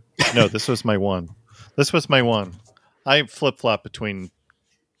my 2? No, this was my 1. This was my 1. I flip-flop between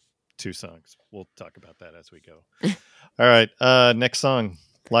 2 songs. We'll talk about that as we go. All right, next song,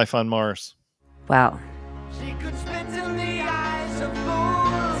 Life on Mars. Wow. She could spit in the eyes of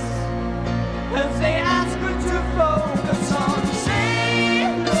fools as they ask her to focus on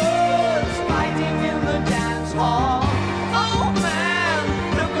sailors fighting in the dance hall. Oh man,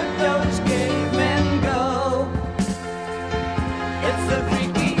 look at those cavemen go. It's the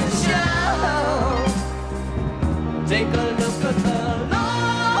freakiest show. Take a look at the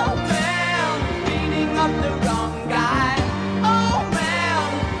low man beating up the wrong guy. Oh man,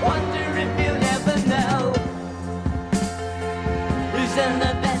 wonder if you'll ever know who's in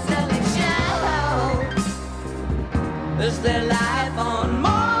the best-selling show. Is there life on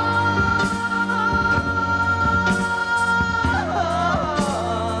Mars?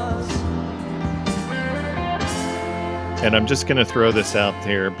 And I'm just going to throw this out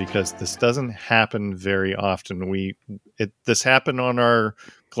there because this doesn't happen very often. This happened on our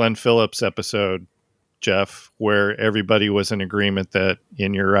Glenn Phillips episode, Jeff, where everybody was in agreement that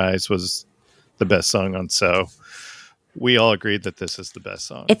In Your Eyes was the best song on So. We all agreed that this is the best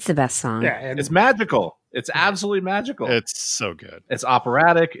song. It's the best song. Yeah, and It's magical. It's absolutely magical. It's so good. It's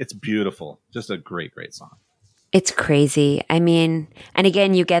operatic. It's beautiful. Just a great, great song. It's crazy. I mean, and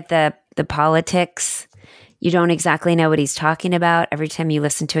again, you get the politics. You don't exactly know what he's talking about. Every time you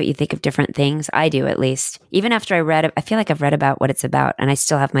listen to it, you think of different things. I do, at least. Even after I read it, I feel like I've read about what it's about, and I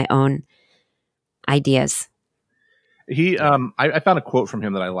still have my own ideas. He, I found a quote from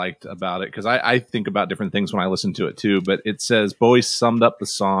him that I liked about it because I think about different things when I listen to it too. But it says Bowie summed up the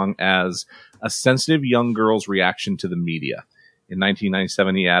song as a sensitive young girl's reaction to the media. In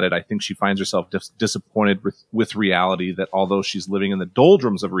 1997, he added, "I think she finds herself disappointed with reality, that although she's living in the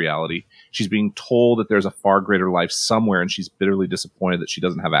doldrums of reality, she's being told that there's a far greater life somewhere, and she's bitterly disappointed that she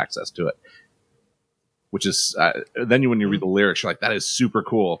doesn't have access to it." Which is, then when you read the lyrics, you're like, that is super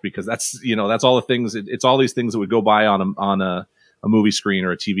cool, because that's all the things, it's all these things that would go by on a movie screen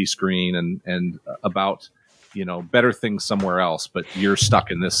or a TV screen and about, better things somewhere else, but you're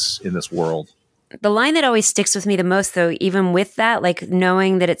stuck in this world. The line that always sticks with me the most, though, even with that, like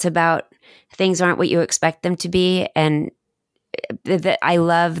knowing that it's about things aren't what you expect them to be, and I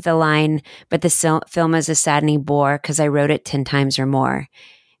love the line, "But the film is a saddening bore because I wrote it 10 times or more."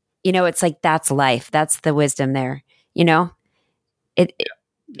 It's like, that's life. That's the wisdom there. It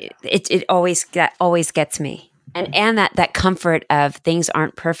always gets me. And that comfort of things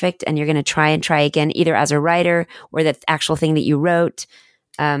aren't perfect, and you're going to try and try again, either as a writer or the actual thing that you wrote.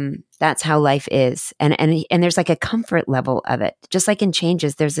 That's how life is. And there's like a comfort level of it. Just like in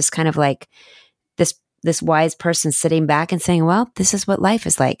Changes, there's this kind of like this wise person sitting back and saying, well, this is what life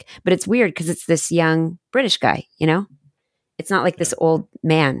is like. But it's weird because it's this young British guy, It's not like this old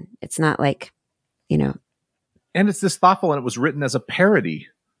man. It's not like, And it's this thoughtful, and it was written as a parody.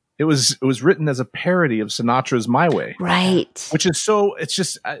 It was written as a parody of Sinatra's My Way. Right. Which is so, it's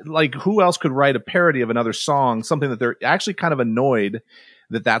just like, who else could write a parody of another song? Something that they're actually kind of annoyed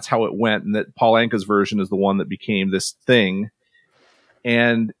that that's how it went, and that Paul Anka's version is the one that became this thing.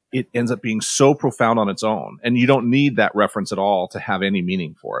 And it ends up being so profound on its own. And you don't need that reference at all to have any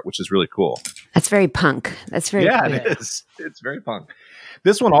meaning for it, which is really cool. That's very punk. That's very punk. It is. It's very punk.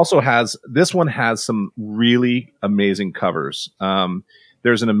 This one has some really amazing covers.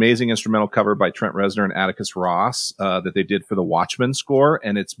 There's an amazing instrumental cover by Trent Reznor and Atticus Ross that they did for the Watchmen score,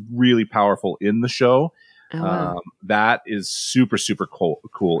 and it's really powerful in the show. Oh, wow. That is super, super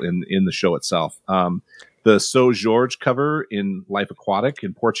cool in the show itself. The So Jorge cover in Life Aquatic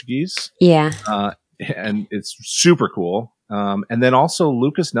in Portuguese. Yeah. And it's super cool. And then also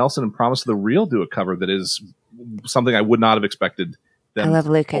Lucas Nelson and Promise of the Real do a cover that is something I would not have expected them I love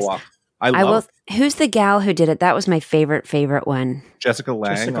to Lucas. pull off. I love Who's the gal who did it? That was my favorite one. Jessica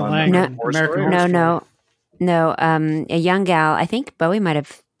Lange. Jessica on Lange. American Horror American Story. Horror No. A young gal. I think Bowie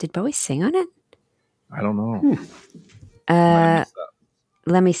did Bowie sing on it? I don't know.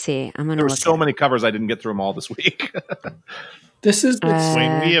 Let me see. I'm going to There were look. so many covers, I didn't get through them all this week. This is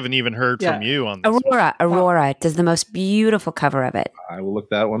Wayne, we haven't even heard from you on this one. Aurora does the most beautiful cover of it. I will look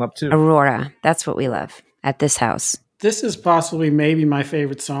that one up too. Aurora. That's what we love at this house. This is possibly maybe my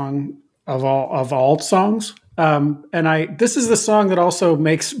favorite song of all songs. This is the song that also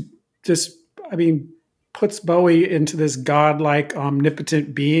makes this, puts Bowie into this godlike,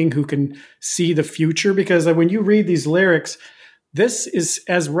 omnipotent being who can see the future. Because when you read these lyrics, this is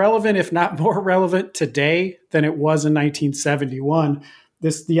as relevant, if not more relevant today than it was in 1971.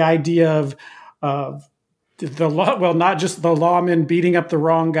 The idea of the law, well, not just the lawman beating up the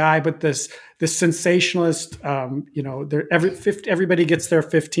wrong guy, but this sensationalist, everybody gets their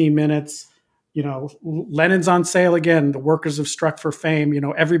 15 minutes. Lennon's on sale again. The workers have struck for fame.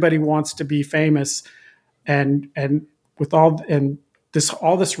 Everybody wants to be famous, and with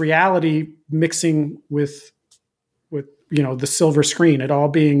all this reality mixing with the silver screen, it all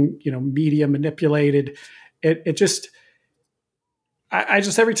being media manipulated. It just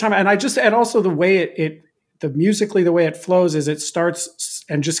every time, and also the way the musically, the way it flows is it starts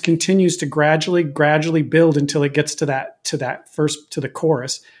and just continues to gradually build until it gets to the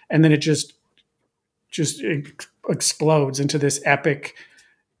chorus, and then it just explodes into this epic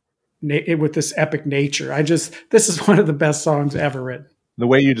with this epic nature. This is one of the best songs ever written. The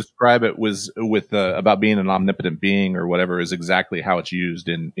way you describe it was with about being an omnipotent being or whatever is exactly how it's used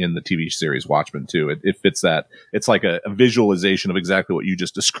in the TV series Watchmen too. It fits that. It's like a visualization of exactly what you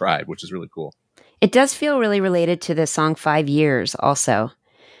just described, which is really cool. It does feel really related to the song 5 Years also,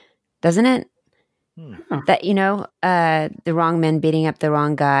 doesn't it? That, the wrong men beating up the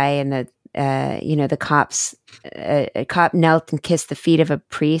wrong guy, and the cops, a cop knelt and kissed the feet of a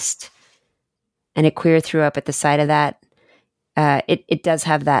priest, and a queer threw up at the side of that. It does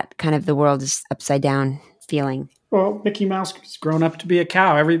have that kind of the world is upside down feeling. Well, Mickey Mouse has grown up to be a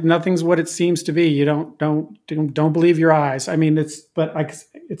cow. Nothing's what it seems to be. You don't believe your eyes.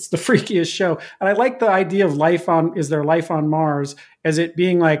 It's the freakiest show. And I like the idea of is there life on Mars as it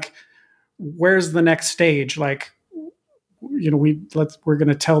being like, where's the next stage? Like, we're going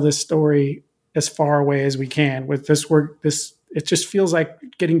to tell this story as far away as we can with this work. It just feels like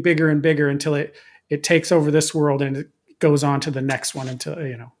getting bigger and bigger until it takes over this world and it goes on to the next one until,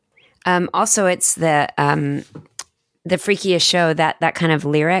 Also, it's the freakiest show, that kind of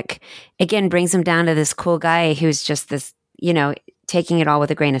lyric again brings him down to this cool guy who's just this, taking it all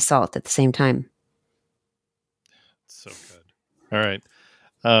with a grain of salt at the same time. So good. All right.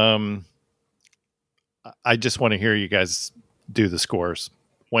 I just want to hear you guys do the scores.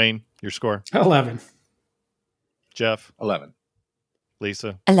 Wayne, your score? 11. Jeff? 11.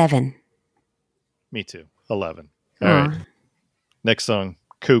 Lisa? 11. Me too. 11. All right. Next song,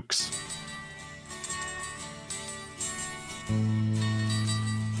 Kooks.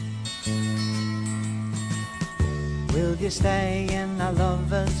 Will you stay in a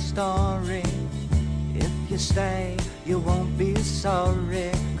lover's story? If you stay, you won't be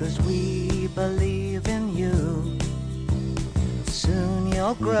sorry, 'cause we believe in you. Soon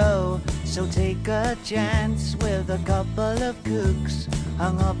you'll grow, so take a chance with a couple of kooks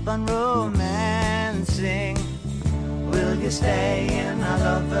hung up on romancing. Will you stay in a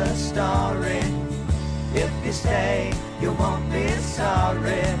lover's story? If you stay, you won't be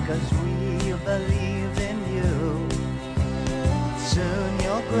sorry, 'cause we believe in you. Soon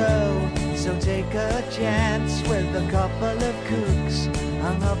you'll grow, so take a chance with a couple of kooks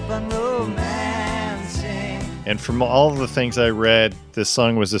hung up on romancing. And from all the things I read, this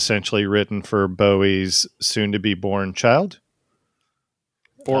song was essentially written for Bowie's soon-to-be-born child.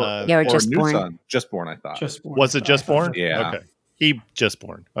 Or just new born. son. Just born, I thought. Just born. Was it just born? Yeah. Okay. He just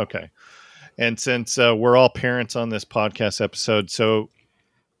born. Okay. And since we're all parents on this podcast episode, so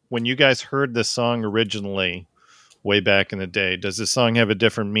when you guys heard this song originally, way back in the day, does this song have a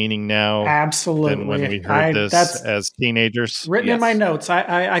different meaning now? Absolutely. Than when we heard this as teenagers? Written in my notes.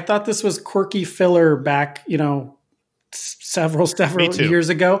 I thought this was quirky filler back, several years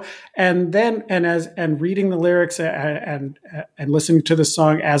ago, and then reading the lyrics and listening to the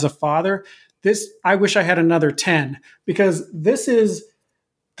song as a father, I wish I had another 10, because this is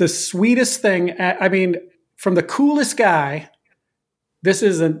the sweetest thing. From the coolest guy, this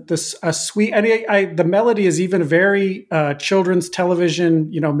is a sweet. The melody is even very children's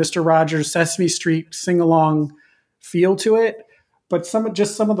television, Mr. Rogers, Sesame Street sing along feel to it. But some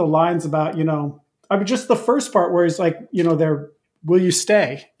of the lines about just the first part where he's like, will you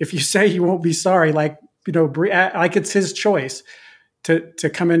stay? If you say, you won't be sorry. Like it's his choice to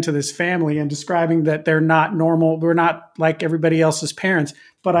come into this family, and describing that they're not normal. We're not like everybody else's parents.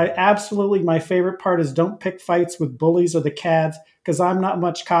 But my favorite part is, don't pick fights with bullies or the cads, because I'm not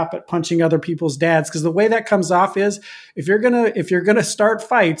much cop at punching other people's dads. Because the way that comes off is, if you're gonna start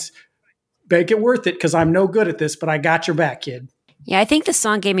fights, make it worth it, because I'm no good at this, but I got your back, kid. Yeah, I think the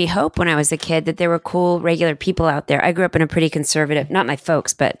song gave me hope when I was a kid that there were cool, regular people out there. I grew up in a pretty conservative, not my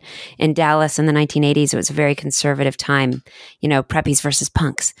folks, but in Dallas in the 1980s, it was a very conservative time, preppies versus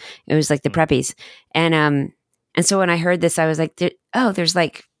punks. It was like the preppies. And so when I heard this, I was like,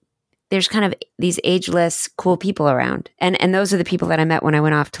 there's kind of these ageless, cool people around. And those are the people that I met when I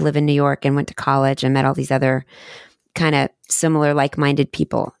went off to live in New York and went to college and met all these other kind of similar, like-minded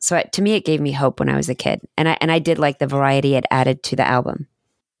people. So to me, it gave me hope when I was a kid, and I did like the variety it added to the album.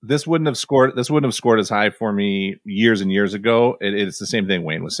 This wouldn't have scored as high for me years and years ago. It's the same thing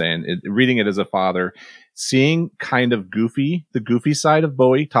Wayne was saying. Reading it as a father, seeing kind of the goofy side of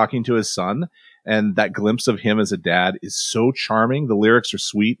Bowie talking to his son, and that glimpse of him as a dad is so charming. The lyrics are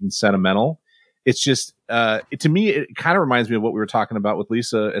sweet and sentimental. It's just to me, it kind of reminds me of what we were talking about with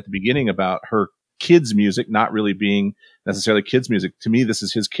Lisa at the beginning about her kids music not really being necessarily kids music. To me, this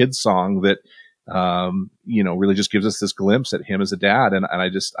is his kids song that really just gives us this glimpse at him as a dad, and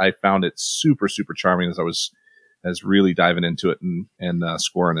I found it super, super charming as I was really diving into it and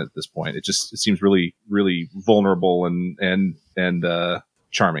scoring it at this point. It seems really, really vulnerable and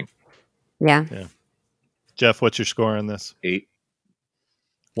charming. Yeah. Jeff, what's your score on this? 8.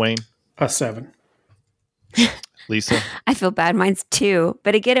 Wayne? A 7. Lisa? I feel bad. Mine's 2.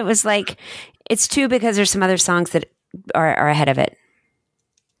 But again, it was like, it's 2 because there's some other songs that are ahead of it.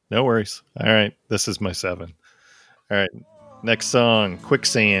 No worries. All right. This is my 7. All right. Next song,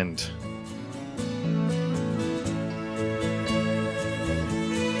 Quicksand.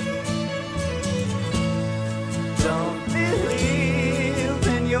 Don't believe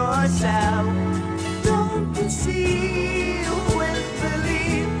in yourself. Don't deceive with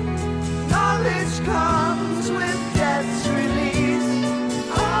belief. Knowledge comes with death's release.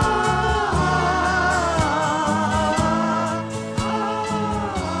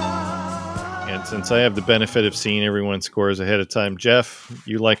 And since I have the benefit of seeing everyone's scores ahead of time, Jeff,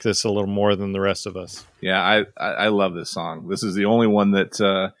 you like this a little more than the rest of us. Yeah, I love this song. This is the only one that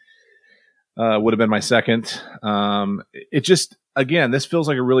would have been my second. It just, again, this feels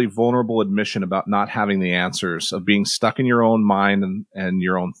like a really vulnerable admission about not having the answers, of being stuck in your own mind and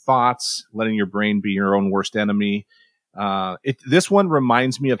your own thoughts, letting your brain be your own worst enemy. This one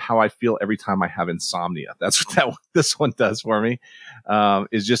reminds me of how I feel every time I have insomnia. That's what this one does for me.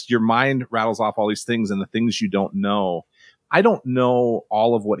 Is just your mind rattles off all these things and the things you don't know. I don't know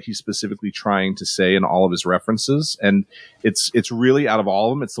all of what he's specifically trying to say in all of his references. And it's really, out of all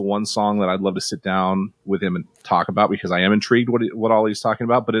of them, it's the one song that I'd love to sit down with him and talk about, because I am intrigued what all he's talking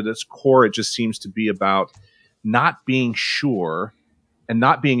about. But at its core, it just seems to be about not being sure and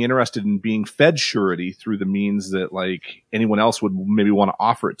not being interested in being fed surety through the means that like anyone else would maybe want to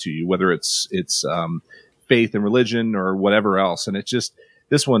offer it to you, whether it's faith and religion or whatever else. And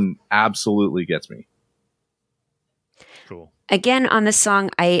this one absolutely gets me. Cool. Again, on this song,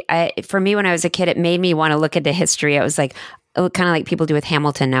 I for me, when I was a kid, it made me want to look into history. I was like, kind of like people do with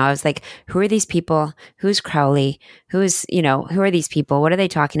Hamilton now. I was like, who are these people? Who's Crowley? who are these people? What are they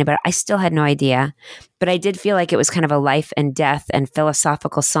talking about? I still had no idea, but I did feel like it was kind of a life and death and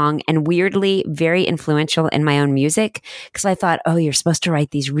philosophical song, and weirdly very influential in my own music, because I thought, oh, you're supposed to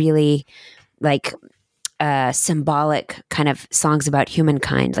write these really like symbolic kind of songs about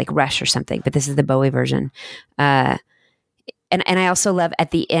humankind, like Rush or something, but this is the Bowie version. And I also love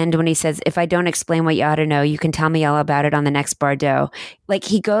at the end when he says, if I don't explain what you ought to know, you can tell me all about it on the next Bardot. Like,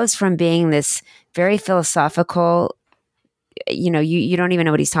 he goes from being this very philosophical, you don't even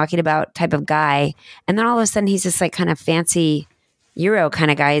know what he's talking about type of guy. And then all of a sudden he's this like kind of fancy Euro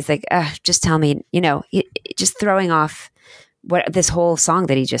kind of guy. He's like, just tell me, just throwing off what this whole song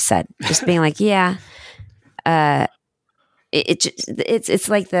that he just said, just being like, yeah, it's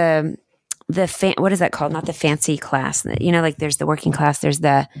like what is that called? Not the fancy class, like there's the working class, there's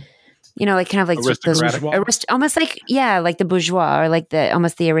the, like kind of like those, almost like, yeah, like the bourgeois, or like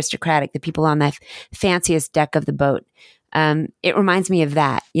almost the aristocratic, the people on the fanciest deck of the boat. It reminds me of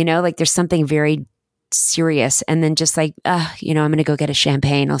that, like there's something very serious, and then just like, I'm going to go get a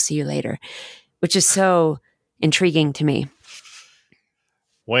champagne. I'll see you later, which is so intriguing to me.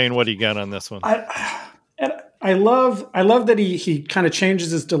 Wayne, what do you got on this one? I love that he kind of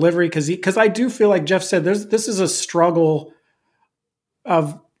changes his delivery, because I do feel like Jeff said this is a struggle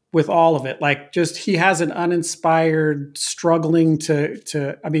with all of it. Like, just he has an uninspired struggling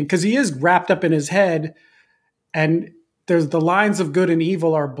to because he is wrapped up in his head, and there's the lines of good and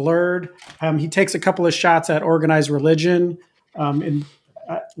evil are blurred. He takes a couple of shots at organized religion,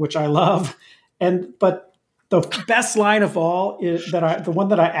 which I love, but the best line of all is the one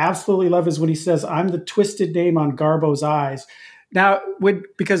that I absolutely love is when he says, "I'm the twisted name on Garbo's eyes." Now,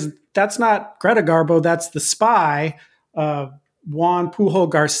 because that's not Greta Garbo, that's the spy, Juan Pujol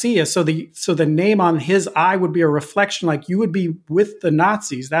Garcia. So the name on his eye would be a reflection, like you would be with the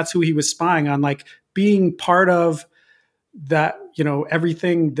Nazis. That's who he was spying on, like being part of that,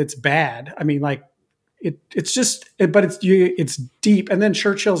 everything that's bad. I mean, like it's deep. And then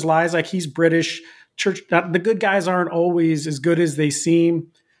Churchill's lies, like he's British. The good guys aren't always as good as they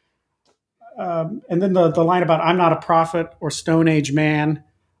seem. And then the line about I'm not a prophet or Stone Age man.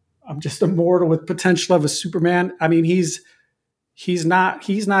 I'm just a mortal with potential of a Superman. I mean, he's not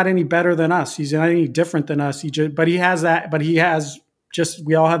any better than us. He's not any different than us. We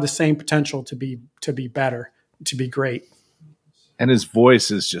all have the same potential to be better, to be great. And his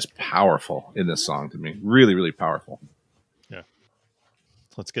voice is just powerful in this song to me. Really, really powerful. Yeah.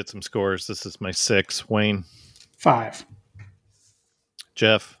 Let's get some scores. This is my 6. Wayne? 5.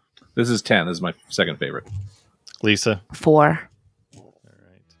 Jeff? This is 10. This is my second favorite. Lisa? 4. All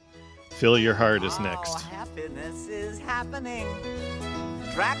right. Fill Your Heart is next. Happiness is happening.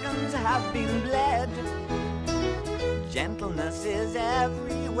 Dragons have been bled. Gentleness is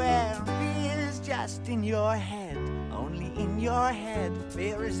everywhere. Fear is just in your head. Only in your head.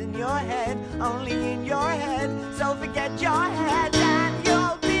 Fear is in your head. Only in your head. So forget your head and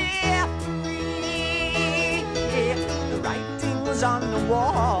you'll be free. The writing's on the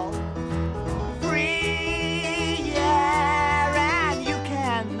wall. Free, yeah, and you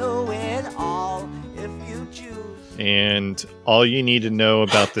can know it all if you choose. And all you need to know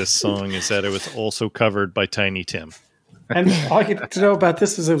about this song is that it was also covered by Tiny Tim. And all I get to know about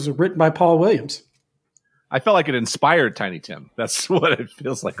this is it was written by Paul Williams. I felt like it inspired Tiny Tim. That's what it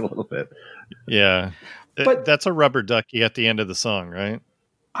feels like a little bit. Yeah. But that's a rubber ducky at the end of the song, right?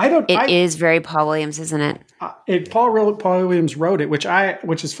 It is very Paul Williams, isn't it? Paul Williams wrote it, which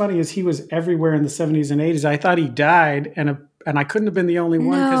is funny is he was everywhere in the 70s and 80s. I thought he died, and I couldn't have been the only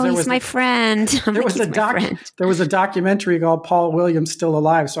one because he's my friend. There was a documentary called Paul Williams Still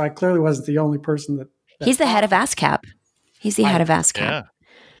Alive, so I clearly wasn't the only person that he's the head of ASCAP. He's the head of ASCAP. Yeah.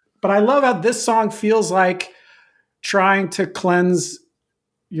 But I love how this song feels like trying to cleanse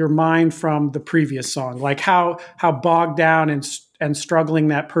your mind from the previous song, like how bogged down and struggling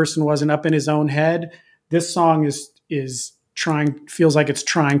that person was and up in his own head. This song feels like it's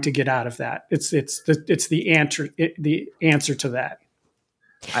trying to get out of that. It's the answer to that.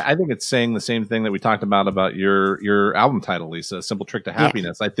 I think it's saying the same thing that we talked about your album title, Lisa, Simple Trick to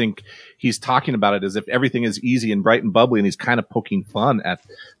Happiness. Yeah. I think he's talking about it as if everything is easy and bright and bubbly, and he's kind of poking fun at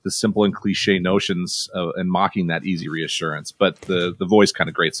the simple and cliche notions and mocking that easy reassurance. But the voice kind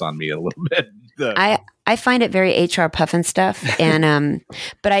of grates on me a little bit. I find it very HR Puffin stuff, and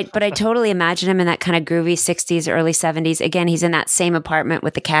but I totally imagine him in that kind of groovy 60s, early 70s. Again, he's in that same apartment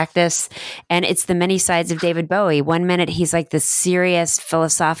with the cactus, and it's the many sides of David Bowie. One minute he's like this serious,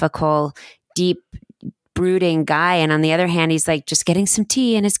 philosophical, deep, brooding guy, and on the other hand, he's like just getting some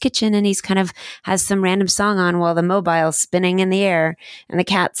tea in his kitchen, and he's kind of has some random song on while the mobile's spinning in the air, and the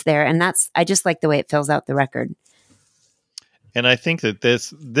cat's there, and I just like the way it fills out the record. And I think that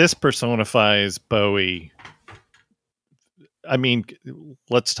this personifies Bowie. I mean,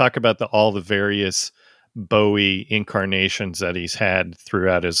 let's talk about all the various Bowie incarnations that he's had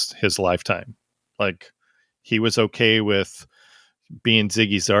throughout his lifetime. Like, he was okay with being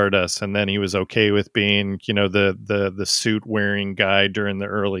Ziggy Stardust, and then he was okay with being, the suit wearing guy during the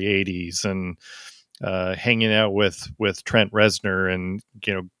early 80s, and hanging out with Trent Reznor, and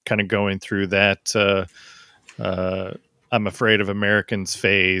kind of going through that I'm Afraid of Americans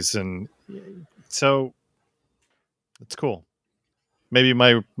phase. And so it's cool. Maybe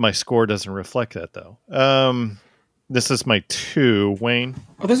my score doesn't reflect that, though. This is my 2. Wayne?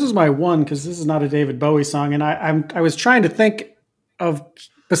 Well, this is my 1 because this is not a David Bowie song. And I was trying to think of,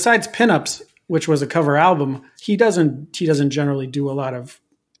 besides Pinups, which was a cover album, he doesn't generally do a lot of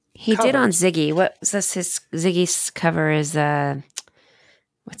He covers. did on Ziggy. What was this? His Ziggy's cover is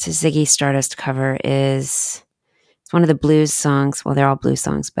what's his Ziggy Stardust cover is... one of the blues songs. Well, they're all blues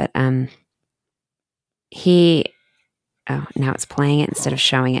songs, but now it's playing it instead of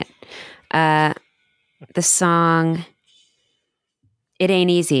showing it. The song It Ain't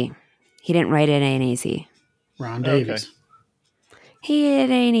Easy. He didn't write It Ain't Easy. Ron Davies. It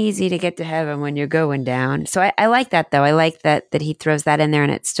ain't easy to get to heaven when you're going down. So I like that, though. I like that he throws that in there,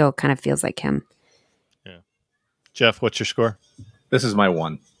 and it still kind of feels like him. Yeah. Jeff, what's your score? This is my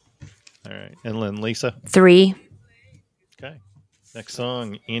 1. All right. And then Lisa? 3. Okay. Next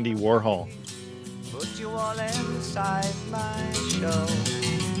song, Andy Warhol. Put you all inside my show.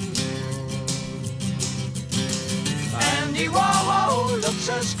 Andy Warhol looks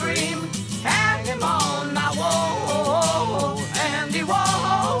a scream, hang him on my wall. Andy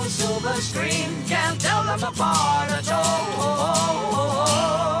Warhol, silver screen, can't tell them apart at all.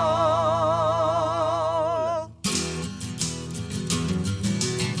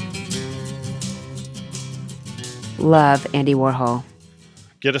 love Andy Warhol.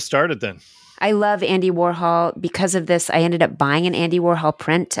 Get us started then. I love Andy Warhol. Because of this, I ended up buying an Andy Warhol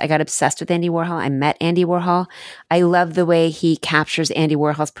print. I got obsessed with Andy Warhol. I met Andy Warhol. I love the way he captures Andy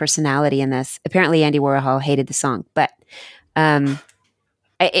Warhol's personality in this. Apparently, Andy Warhol hated the song, but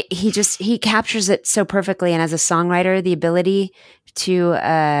he captures it so perfectly. And as a songwriter, the ability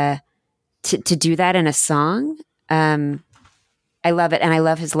to do that in a song, I love it. And I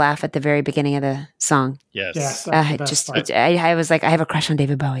love his laugh at the very beginning of the song. Yes. I was like, I have a crush on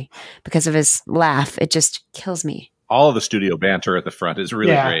David Bowie because of his laugh. It just kills me. All of the studio banter at the front is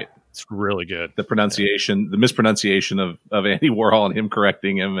really great. It's really good. The pronunciation, the mispronunciation of Andy Warhol and him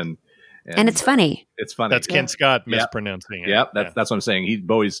correcting him. And it's funny. It's funny. That's Ken Scott mispronouncing it. Yeah, that's what I'm saying.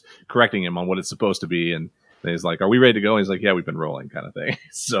 Bowie's correcting him on what it's supposed to be. And he's like, are we ready to go? And he's like, yeah, we've been rolling kind of thing.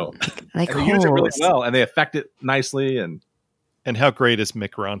 So they use it really well and they affect it nicely. And how great is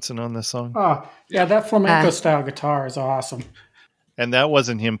Mick Ronson on this song? Oh, yeah, that flamenco style guitar is awesome. And that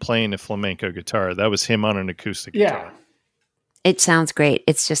wasn't him playing a flamenco guitar. That was him on an acoustic guitar. It sounds great.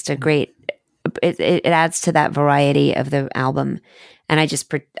 It's just a great, it adds to that variety of the album. And I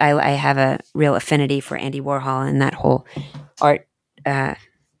have a real affinity for Andy Warhol and that whole art.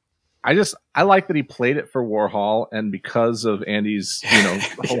 I like that he played it for Warhol, and because of Andy's,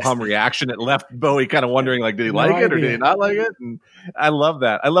 whole hum reaction, it left Bowie kind of wondering, like, did he like it or did he not like it? And I love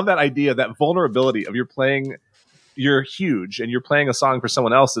that. I love that idea, that vulnerability of you're huge, and you're playing a song for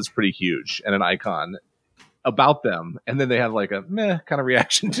someone else that's pretty huge and an icon about them, and then they have like a meh kind of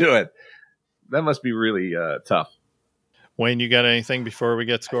reaction to it. That must be really tough. Wayne, you got anything before we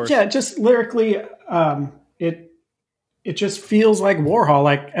get scores? Yeah, just lyrically, it just feels like Warhol,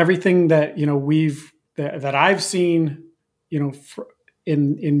 like everything that that I've seen,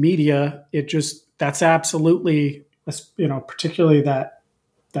 in media. That's absolutely, particularly that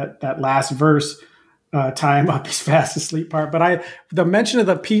last verse, tie him up as fast asleep part. But the mention of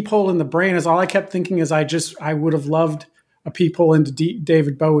the peephole in the brain is all I kept thinking. Is I would have loved a peephole into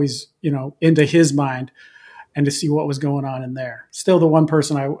David Bowie's, into his mind, and to see what was going on in there. Still the one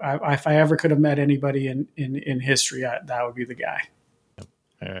person if I ever could have met anybody in history, that would be the guy.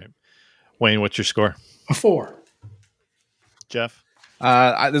 All right. Wayne, what's your score? A 4. Jeff?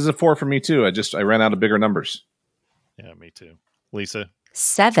 This is a 4 for me too. I ran out of bigger numbers. Yeah, me too. Lisa?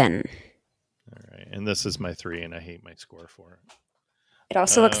 7. All right. And this is my 3, and I hate my score for it. It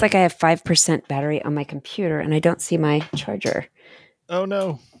also looks like I have 5% battery on my computer, and I don't see my charger. Oh,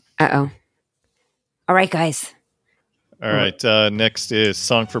 no. Uh-oh. All right, guys. All right. Next is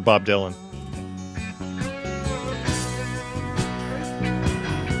Song for Bob Dylan.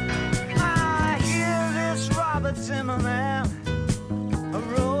 I hear this Robert Zimmerman. I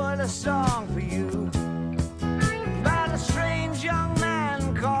wrote a song for you about a strange young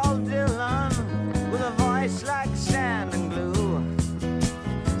man called Dylan with a voice like sand and glue.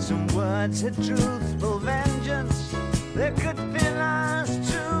 Some words had truthful vengeance. They could pin us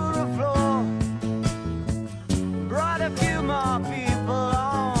to the floor. Brought a few more people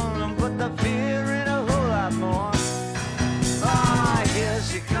on and put the fear in a whole lot more. Ah, here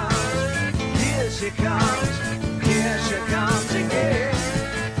she comes, here she comes, here she comes again.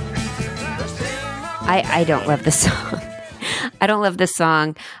 I don't love this song. I don't love this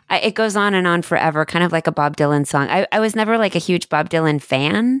song. It goes on and on forever, kind of like a Bob Dylan song. I was never like a huge Bob Dylan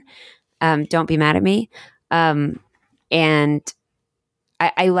fan. Don't be mad at me. And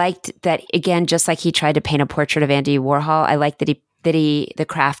I liked that, again, just like he tried to paint a portrait of Andy Warhol. I liked that the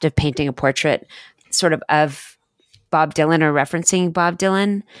craft of painting a portrait sort of Bob Dylan or referencing Bob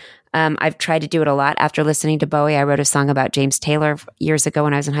Dylan. I've tried to do it a lot after listening to Bowie. I wrote a song about James Taylor years ago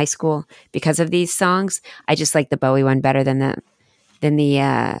when I was in high school because of these songs. I just like the Bowie one better than the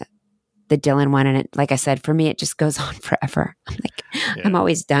Dylan one. And it, like I said, for me, it just goes on forever. I'm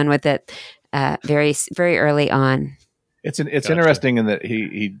always done with it very, very early on. It's interesting in that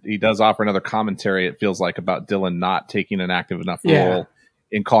he does offer another commentary, it feels like, about Dylan not taking an active enough role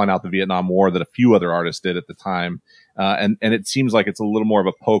in calling out the Vietnam War that a few other artists did at the time. And it seems like it's a little more of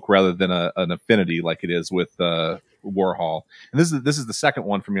a poke rather than an affinity like it is with Warhol. And this is the second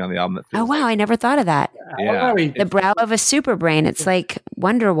one for me on the album. That feels I never thought of that. Yeah. The brow of a super brain. It's like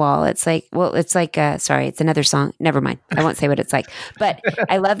Wonderwall. It's like, sorry, it's another song. Never mind. I won't say what it's like, but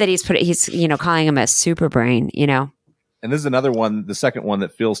I love that he's calling him a super brain, And this is another one, the second one,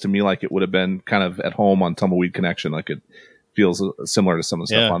 that feels to me like it would have been kind of at home on Tumbleweed Connection. Like it feels similar to some of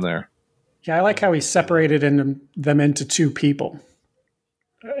the stuff on there. Yeah, I like how he separated them into two people,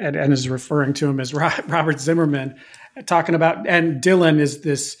 and is referring to him as Robert Zimmerman, talking about. And Dylan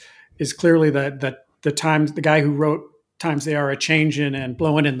is clearly the guy who wrote "Times They Are a Changin'" and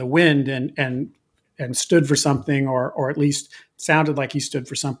 "Blowing in the Wind," and and stood for something, or at least sounded like he stood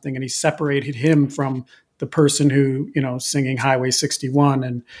for something, and he separated him from the person who, singing Highway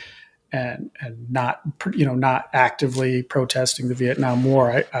 61 and not, not actively protesting the Vietnam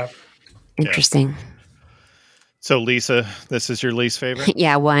War. Interesting. So Lisa, this is your least favorite?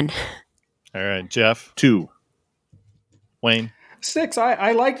 Yeah, 1. All right, Jeff. 2. Wayne. 6.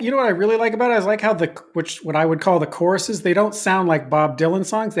 I like, what I really like about it is like how what I would call the choruses, they don't sound like Bob Dylan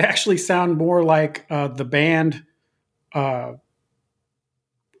songs. They actually sound more like the band on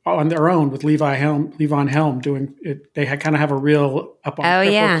their own with Levon Helm doing it. They kind of have a real up on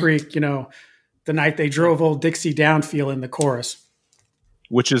Cripple Creek, the night they drove Old Dixie down feel in the chorus.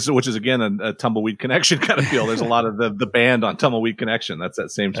 Which is again a Tumbleweed Connection kind of feel. There's a lot of the band on Tumbleweed Connection. That's that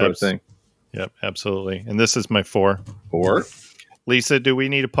same sort of thing. Yep, absolutely. And this is my 4. 4. Lisa, do we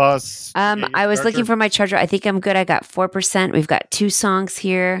need a pause? I was looking for my charger. I think I'm good. I got 4%. We've got 2 songs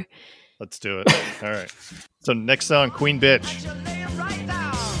here. Let's do it. All right. So next song, Queen Bitch.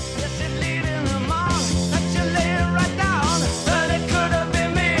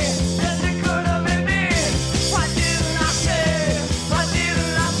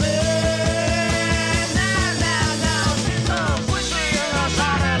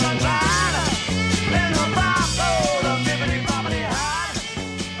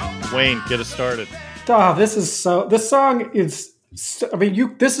 Wayne, get us started. Oh, this song is,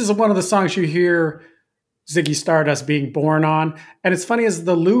 this is one of the songs you hear Ziggy Stardust being born on. And it's funny as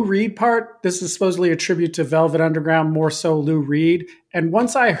the Lou Reed part, this is supposedly a tribute to Velvet Underground, more so Lou Reed. And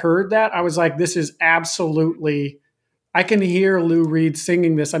once I heard that, I was like, this is absolutely, I can hear Lou Reed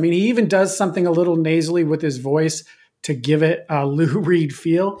singing this. I mean, he even does something a little nasally with his voice to give it a Lou Reed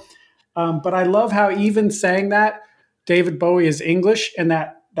feel. But I love how even saying that, David Bowie is English, and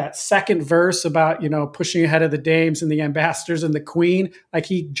that second verse about, pushing ahead of the dames and the ambassadors and the queen, like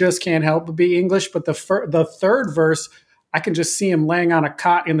he just can't help but be English. But the third verse, I can just see him laying on a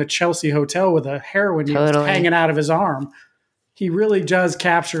cot in the Chelsea Hotel with a heroin needle hanging out of his arm. He really does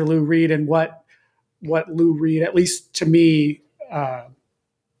capture Lou Reed and what Lou Reed, at least to me,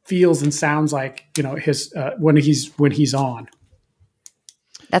 feels and sounds like, his when he's on.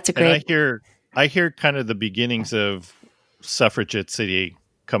 That's a great. And I hear kind of the beginnings of Suffragette City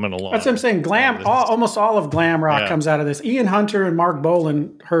coming along. That's what I'm saying. Almost all of glam rock comes out of this. Ian Hunter and Mark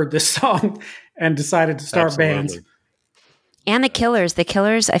Bolan heard this song and decided to start bands. And the Killers. The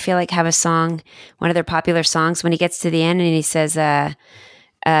Killers, I feel like, have a song, one of their popular songs, when he gets to the end and he says, so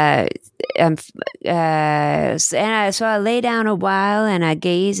I lay down a while and I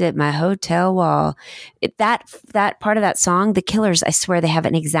gaze at my hotel wall. That part of that song, the Killers, I swear they have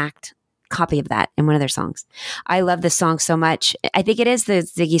an exact copy of that in one of their songs. I love this song so much. I think it is the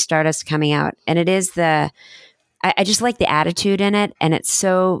Ziggy Stardust coming out, and it is I just like the attitude in it, and it's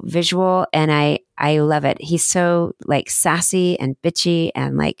so visual, and I love it. He's so like sassy and bitchy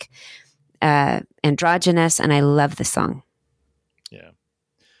and like androgynous, and I love the song. Yeah.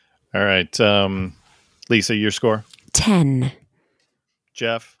 All right. Lisa, your score? 10.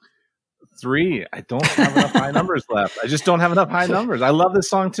 Jeff? 3. I don't have enough high numbers left. I just don't have enough high numbers. I love this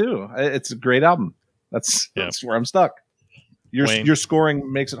song too. It's a great album. That's where I'm stuck. Your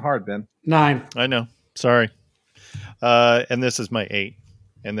scoring makes it hard, Ben. 9. I know. Sorry. And this is my 8.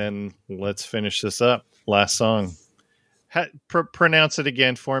 And then let's finish this up. Last song. Pronounce it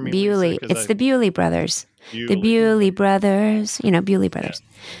again for me. Bewley. Lisa, it's the Bewley Brothers. The Bewley Brothers. Bewley Brothers.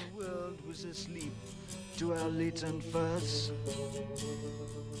 The world was asleep to our latent fuss.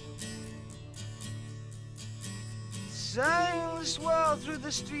 Silence swirl through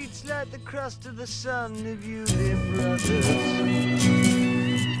the streets like the crust of the sun. The Bewley Brothers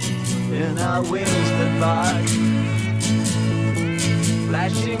in our wings that bark,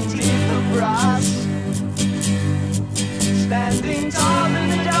 flashing teeth of brass, standing tall in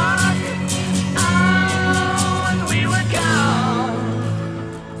the dark. Oh, and we were gone,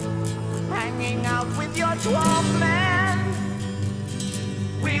 hanging out with your 12 men.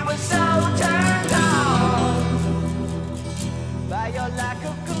 We were so turned on.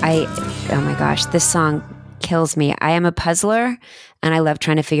 Oh my gosh, this song kills me. I am a puzzler, and I love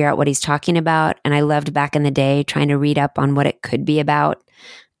trying to figure out what he's talking about. And I loved back in the day trying to read up on what it could be about.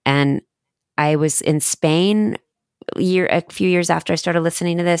 And I was in Spain a few years after I started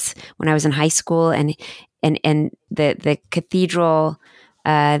listening to this when I was in high school, and the cathedral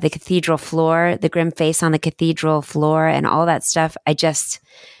floor, the grim face on the cathedral floor, and all that stuff. I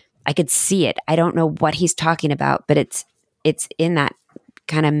could see it. I don't know what he's talking about, but it's in that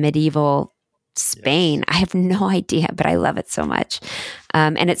kind of medieval Spain. Yes. I have no idea, but I love it so much.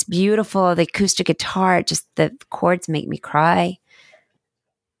 And it's beautiful. The acoustic guitar, just the chords make me cry.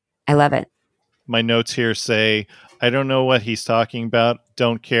 I love it. My notes here say, I don't know what he's talking about.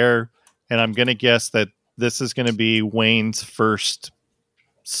 Don't care. And I'm going to guess that this is going to be Wayne's first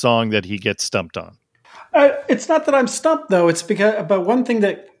song that he gets stumped on. It's not that I'm stumped though. It's because, but one thing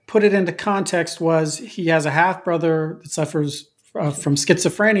that put it into context was he has a half brother that suffers from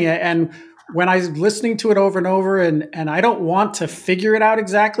schizophrenia. And when I was listening to it over and over, and I don't want to figure it out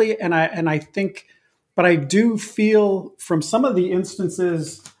exactly. And I think, but I do feel from some of the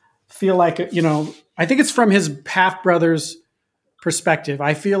instances, feel like, I think it's from his half brother's perspective.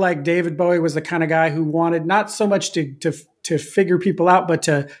 I feel like David Bowie was the kind of guy who wanted not so much to figure people out, but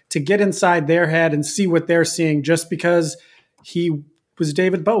to get inside their head and see what they're seeing, just because he was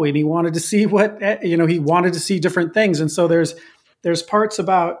David Bowie and he wanted to see he wanted to see different things. And so there's parts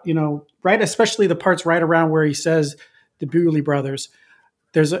about, right, especially the parts right around where he says the Bewley brothers,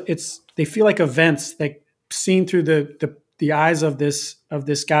 they feel like events like seen through the eyes of this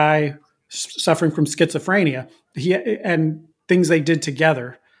guy suffering from schizophrenia, and things they did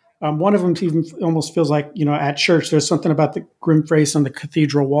together. One of them even almost feels like, at church, there's something about the grim face on the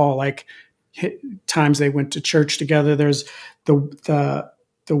cathedral wall, like times they went to church together. There's the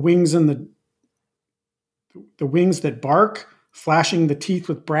wings and the wings that bark, flashing the teeth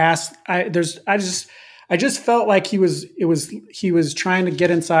with brass. I just felt like he was trying to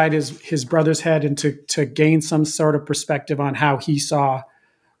get inside his brother's head and to gain some sort of perspective on how he saw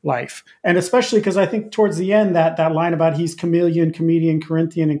life. And especially because I think towards the end, that line about he's chameleon, comedian,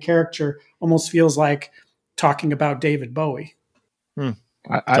 Corinthian, and caricature almost feels like talking about David Bowie.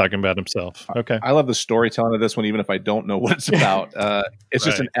 Talking about himself. Okay. I love the storytelling of this one, even if I don't know what it's about. It's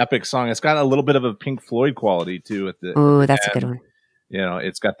just an epic song. It's got a little bit of a Pink Floyd quality too. That's a good one.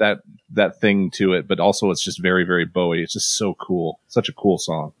 It's got that thing to it, but also it's just very, very Bowie. It's just so cool. Such a cool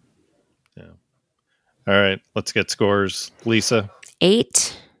song. Yeah. All right. Let's get scores. Lisa.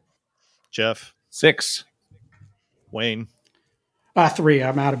 8. Jeff. 6. Wayne. 3.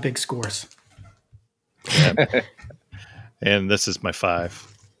 I'm out of big scores. Yeah. And this is my 5.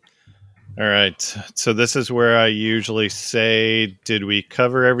 All right. So this is where I usually say, did we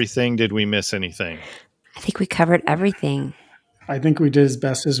cover everything? Did we miss anything? I think we covered everything. I think we did as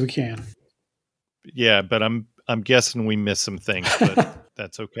best as we can. Yeah, but I'm guessing we missed some things, but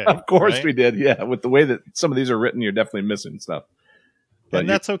that's okay. Of course right? we did. Yeah. With the way that some of these are written, you're definitely missing stuff. But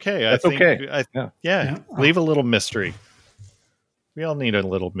that's okay. That's okay. Yeah. Leave a little mystery. We all need a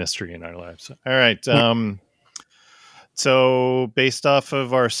little mystery in our lives. All right. So based off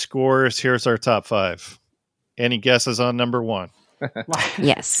of our scores, here's our top 5. Any guesses on number 1?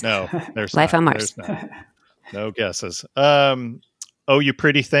 Yes. No, there's Life not. on Mars. No guesses. Oh, You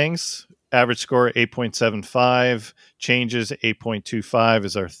Pretty Things. Average score 8.75. Changes 8.25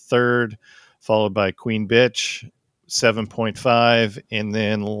 is our third, followed by Queen Bitch 7.5, and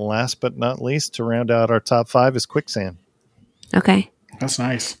then last but not least, to round out our top 5 is Quicksand. Okay. That's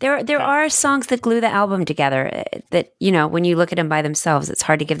nice. There are songs that glue the album together that, when you look at them by themselves, it's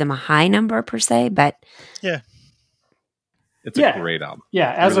hard to give them a high number per se, but yeah. It's a great album.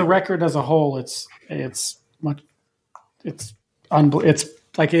 Yeah, as a record as a whole, it's the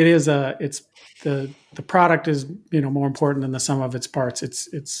product is, more important than the sum of its parts.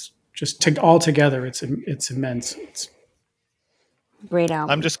 It's just all together. It's immense. It's great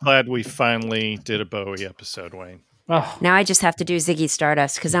album. I'm just glad we finally did a Bowie episode, Wayne. Oh. Now I just have to do Ziggy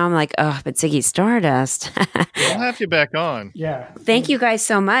Stardust because now I'm like, but Ziggy Stardust. We'll have you back on. Yeah. Thank you guys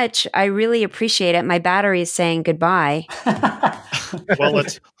so much. I really appreciate it. My battery is saying goodbye. Well,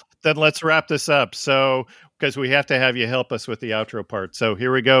 let's wrap this up. So, because we have to have you help us with the outro part. So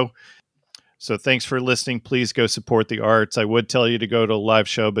here we go. So thanks for listening. Please go support the arts. I would tell you to go to a live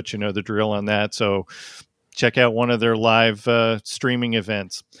show, but you know the drill on that. So check out one of their live streaming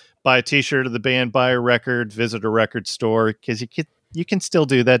events. Buy a t-shirt of the band, buy a record, visit a record store, because you can still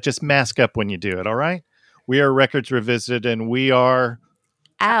do that. Just mask up when you do it, all right? We are Records Revisited, and we are...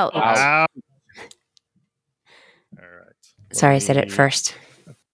 Out. All right. Sorry, I said it first.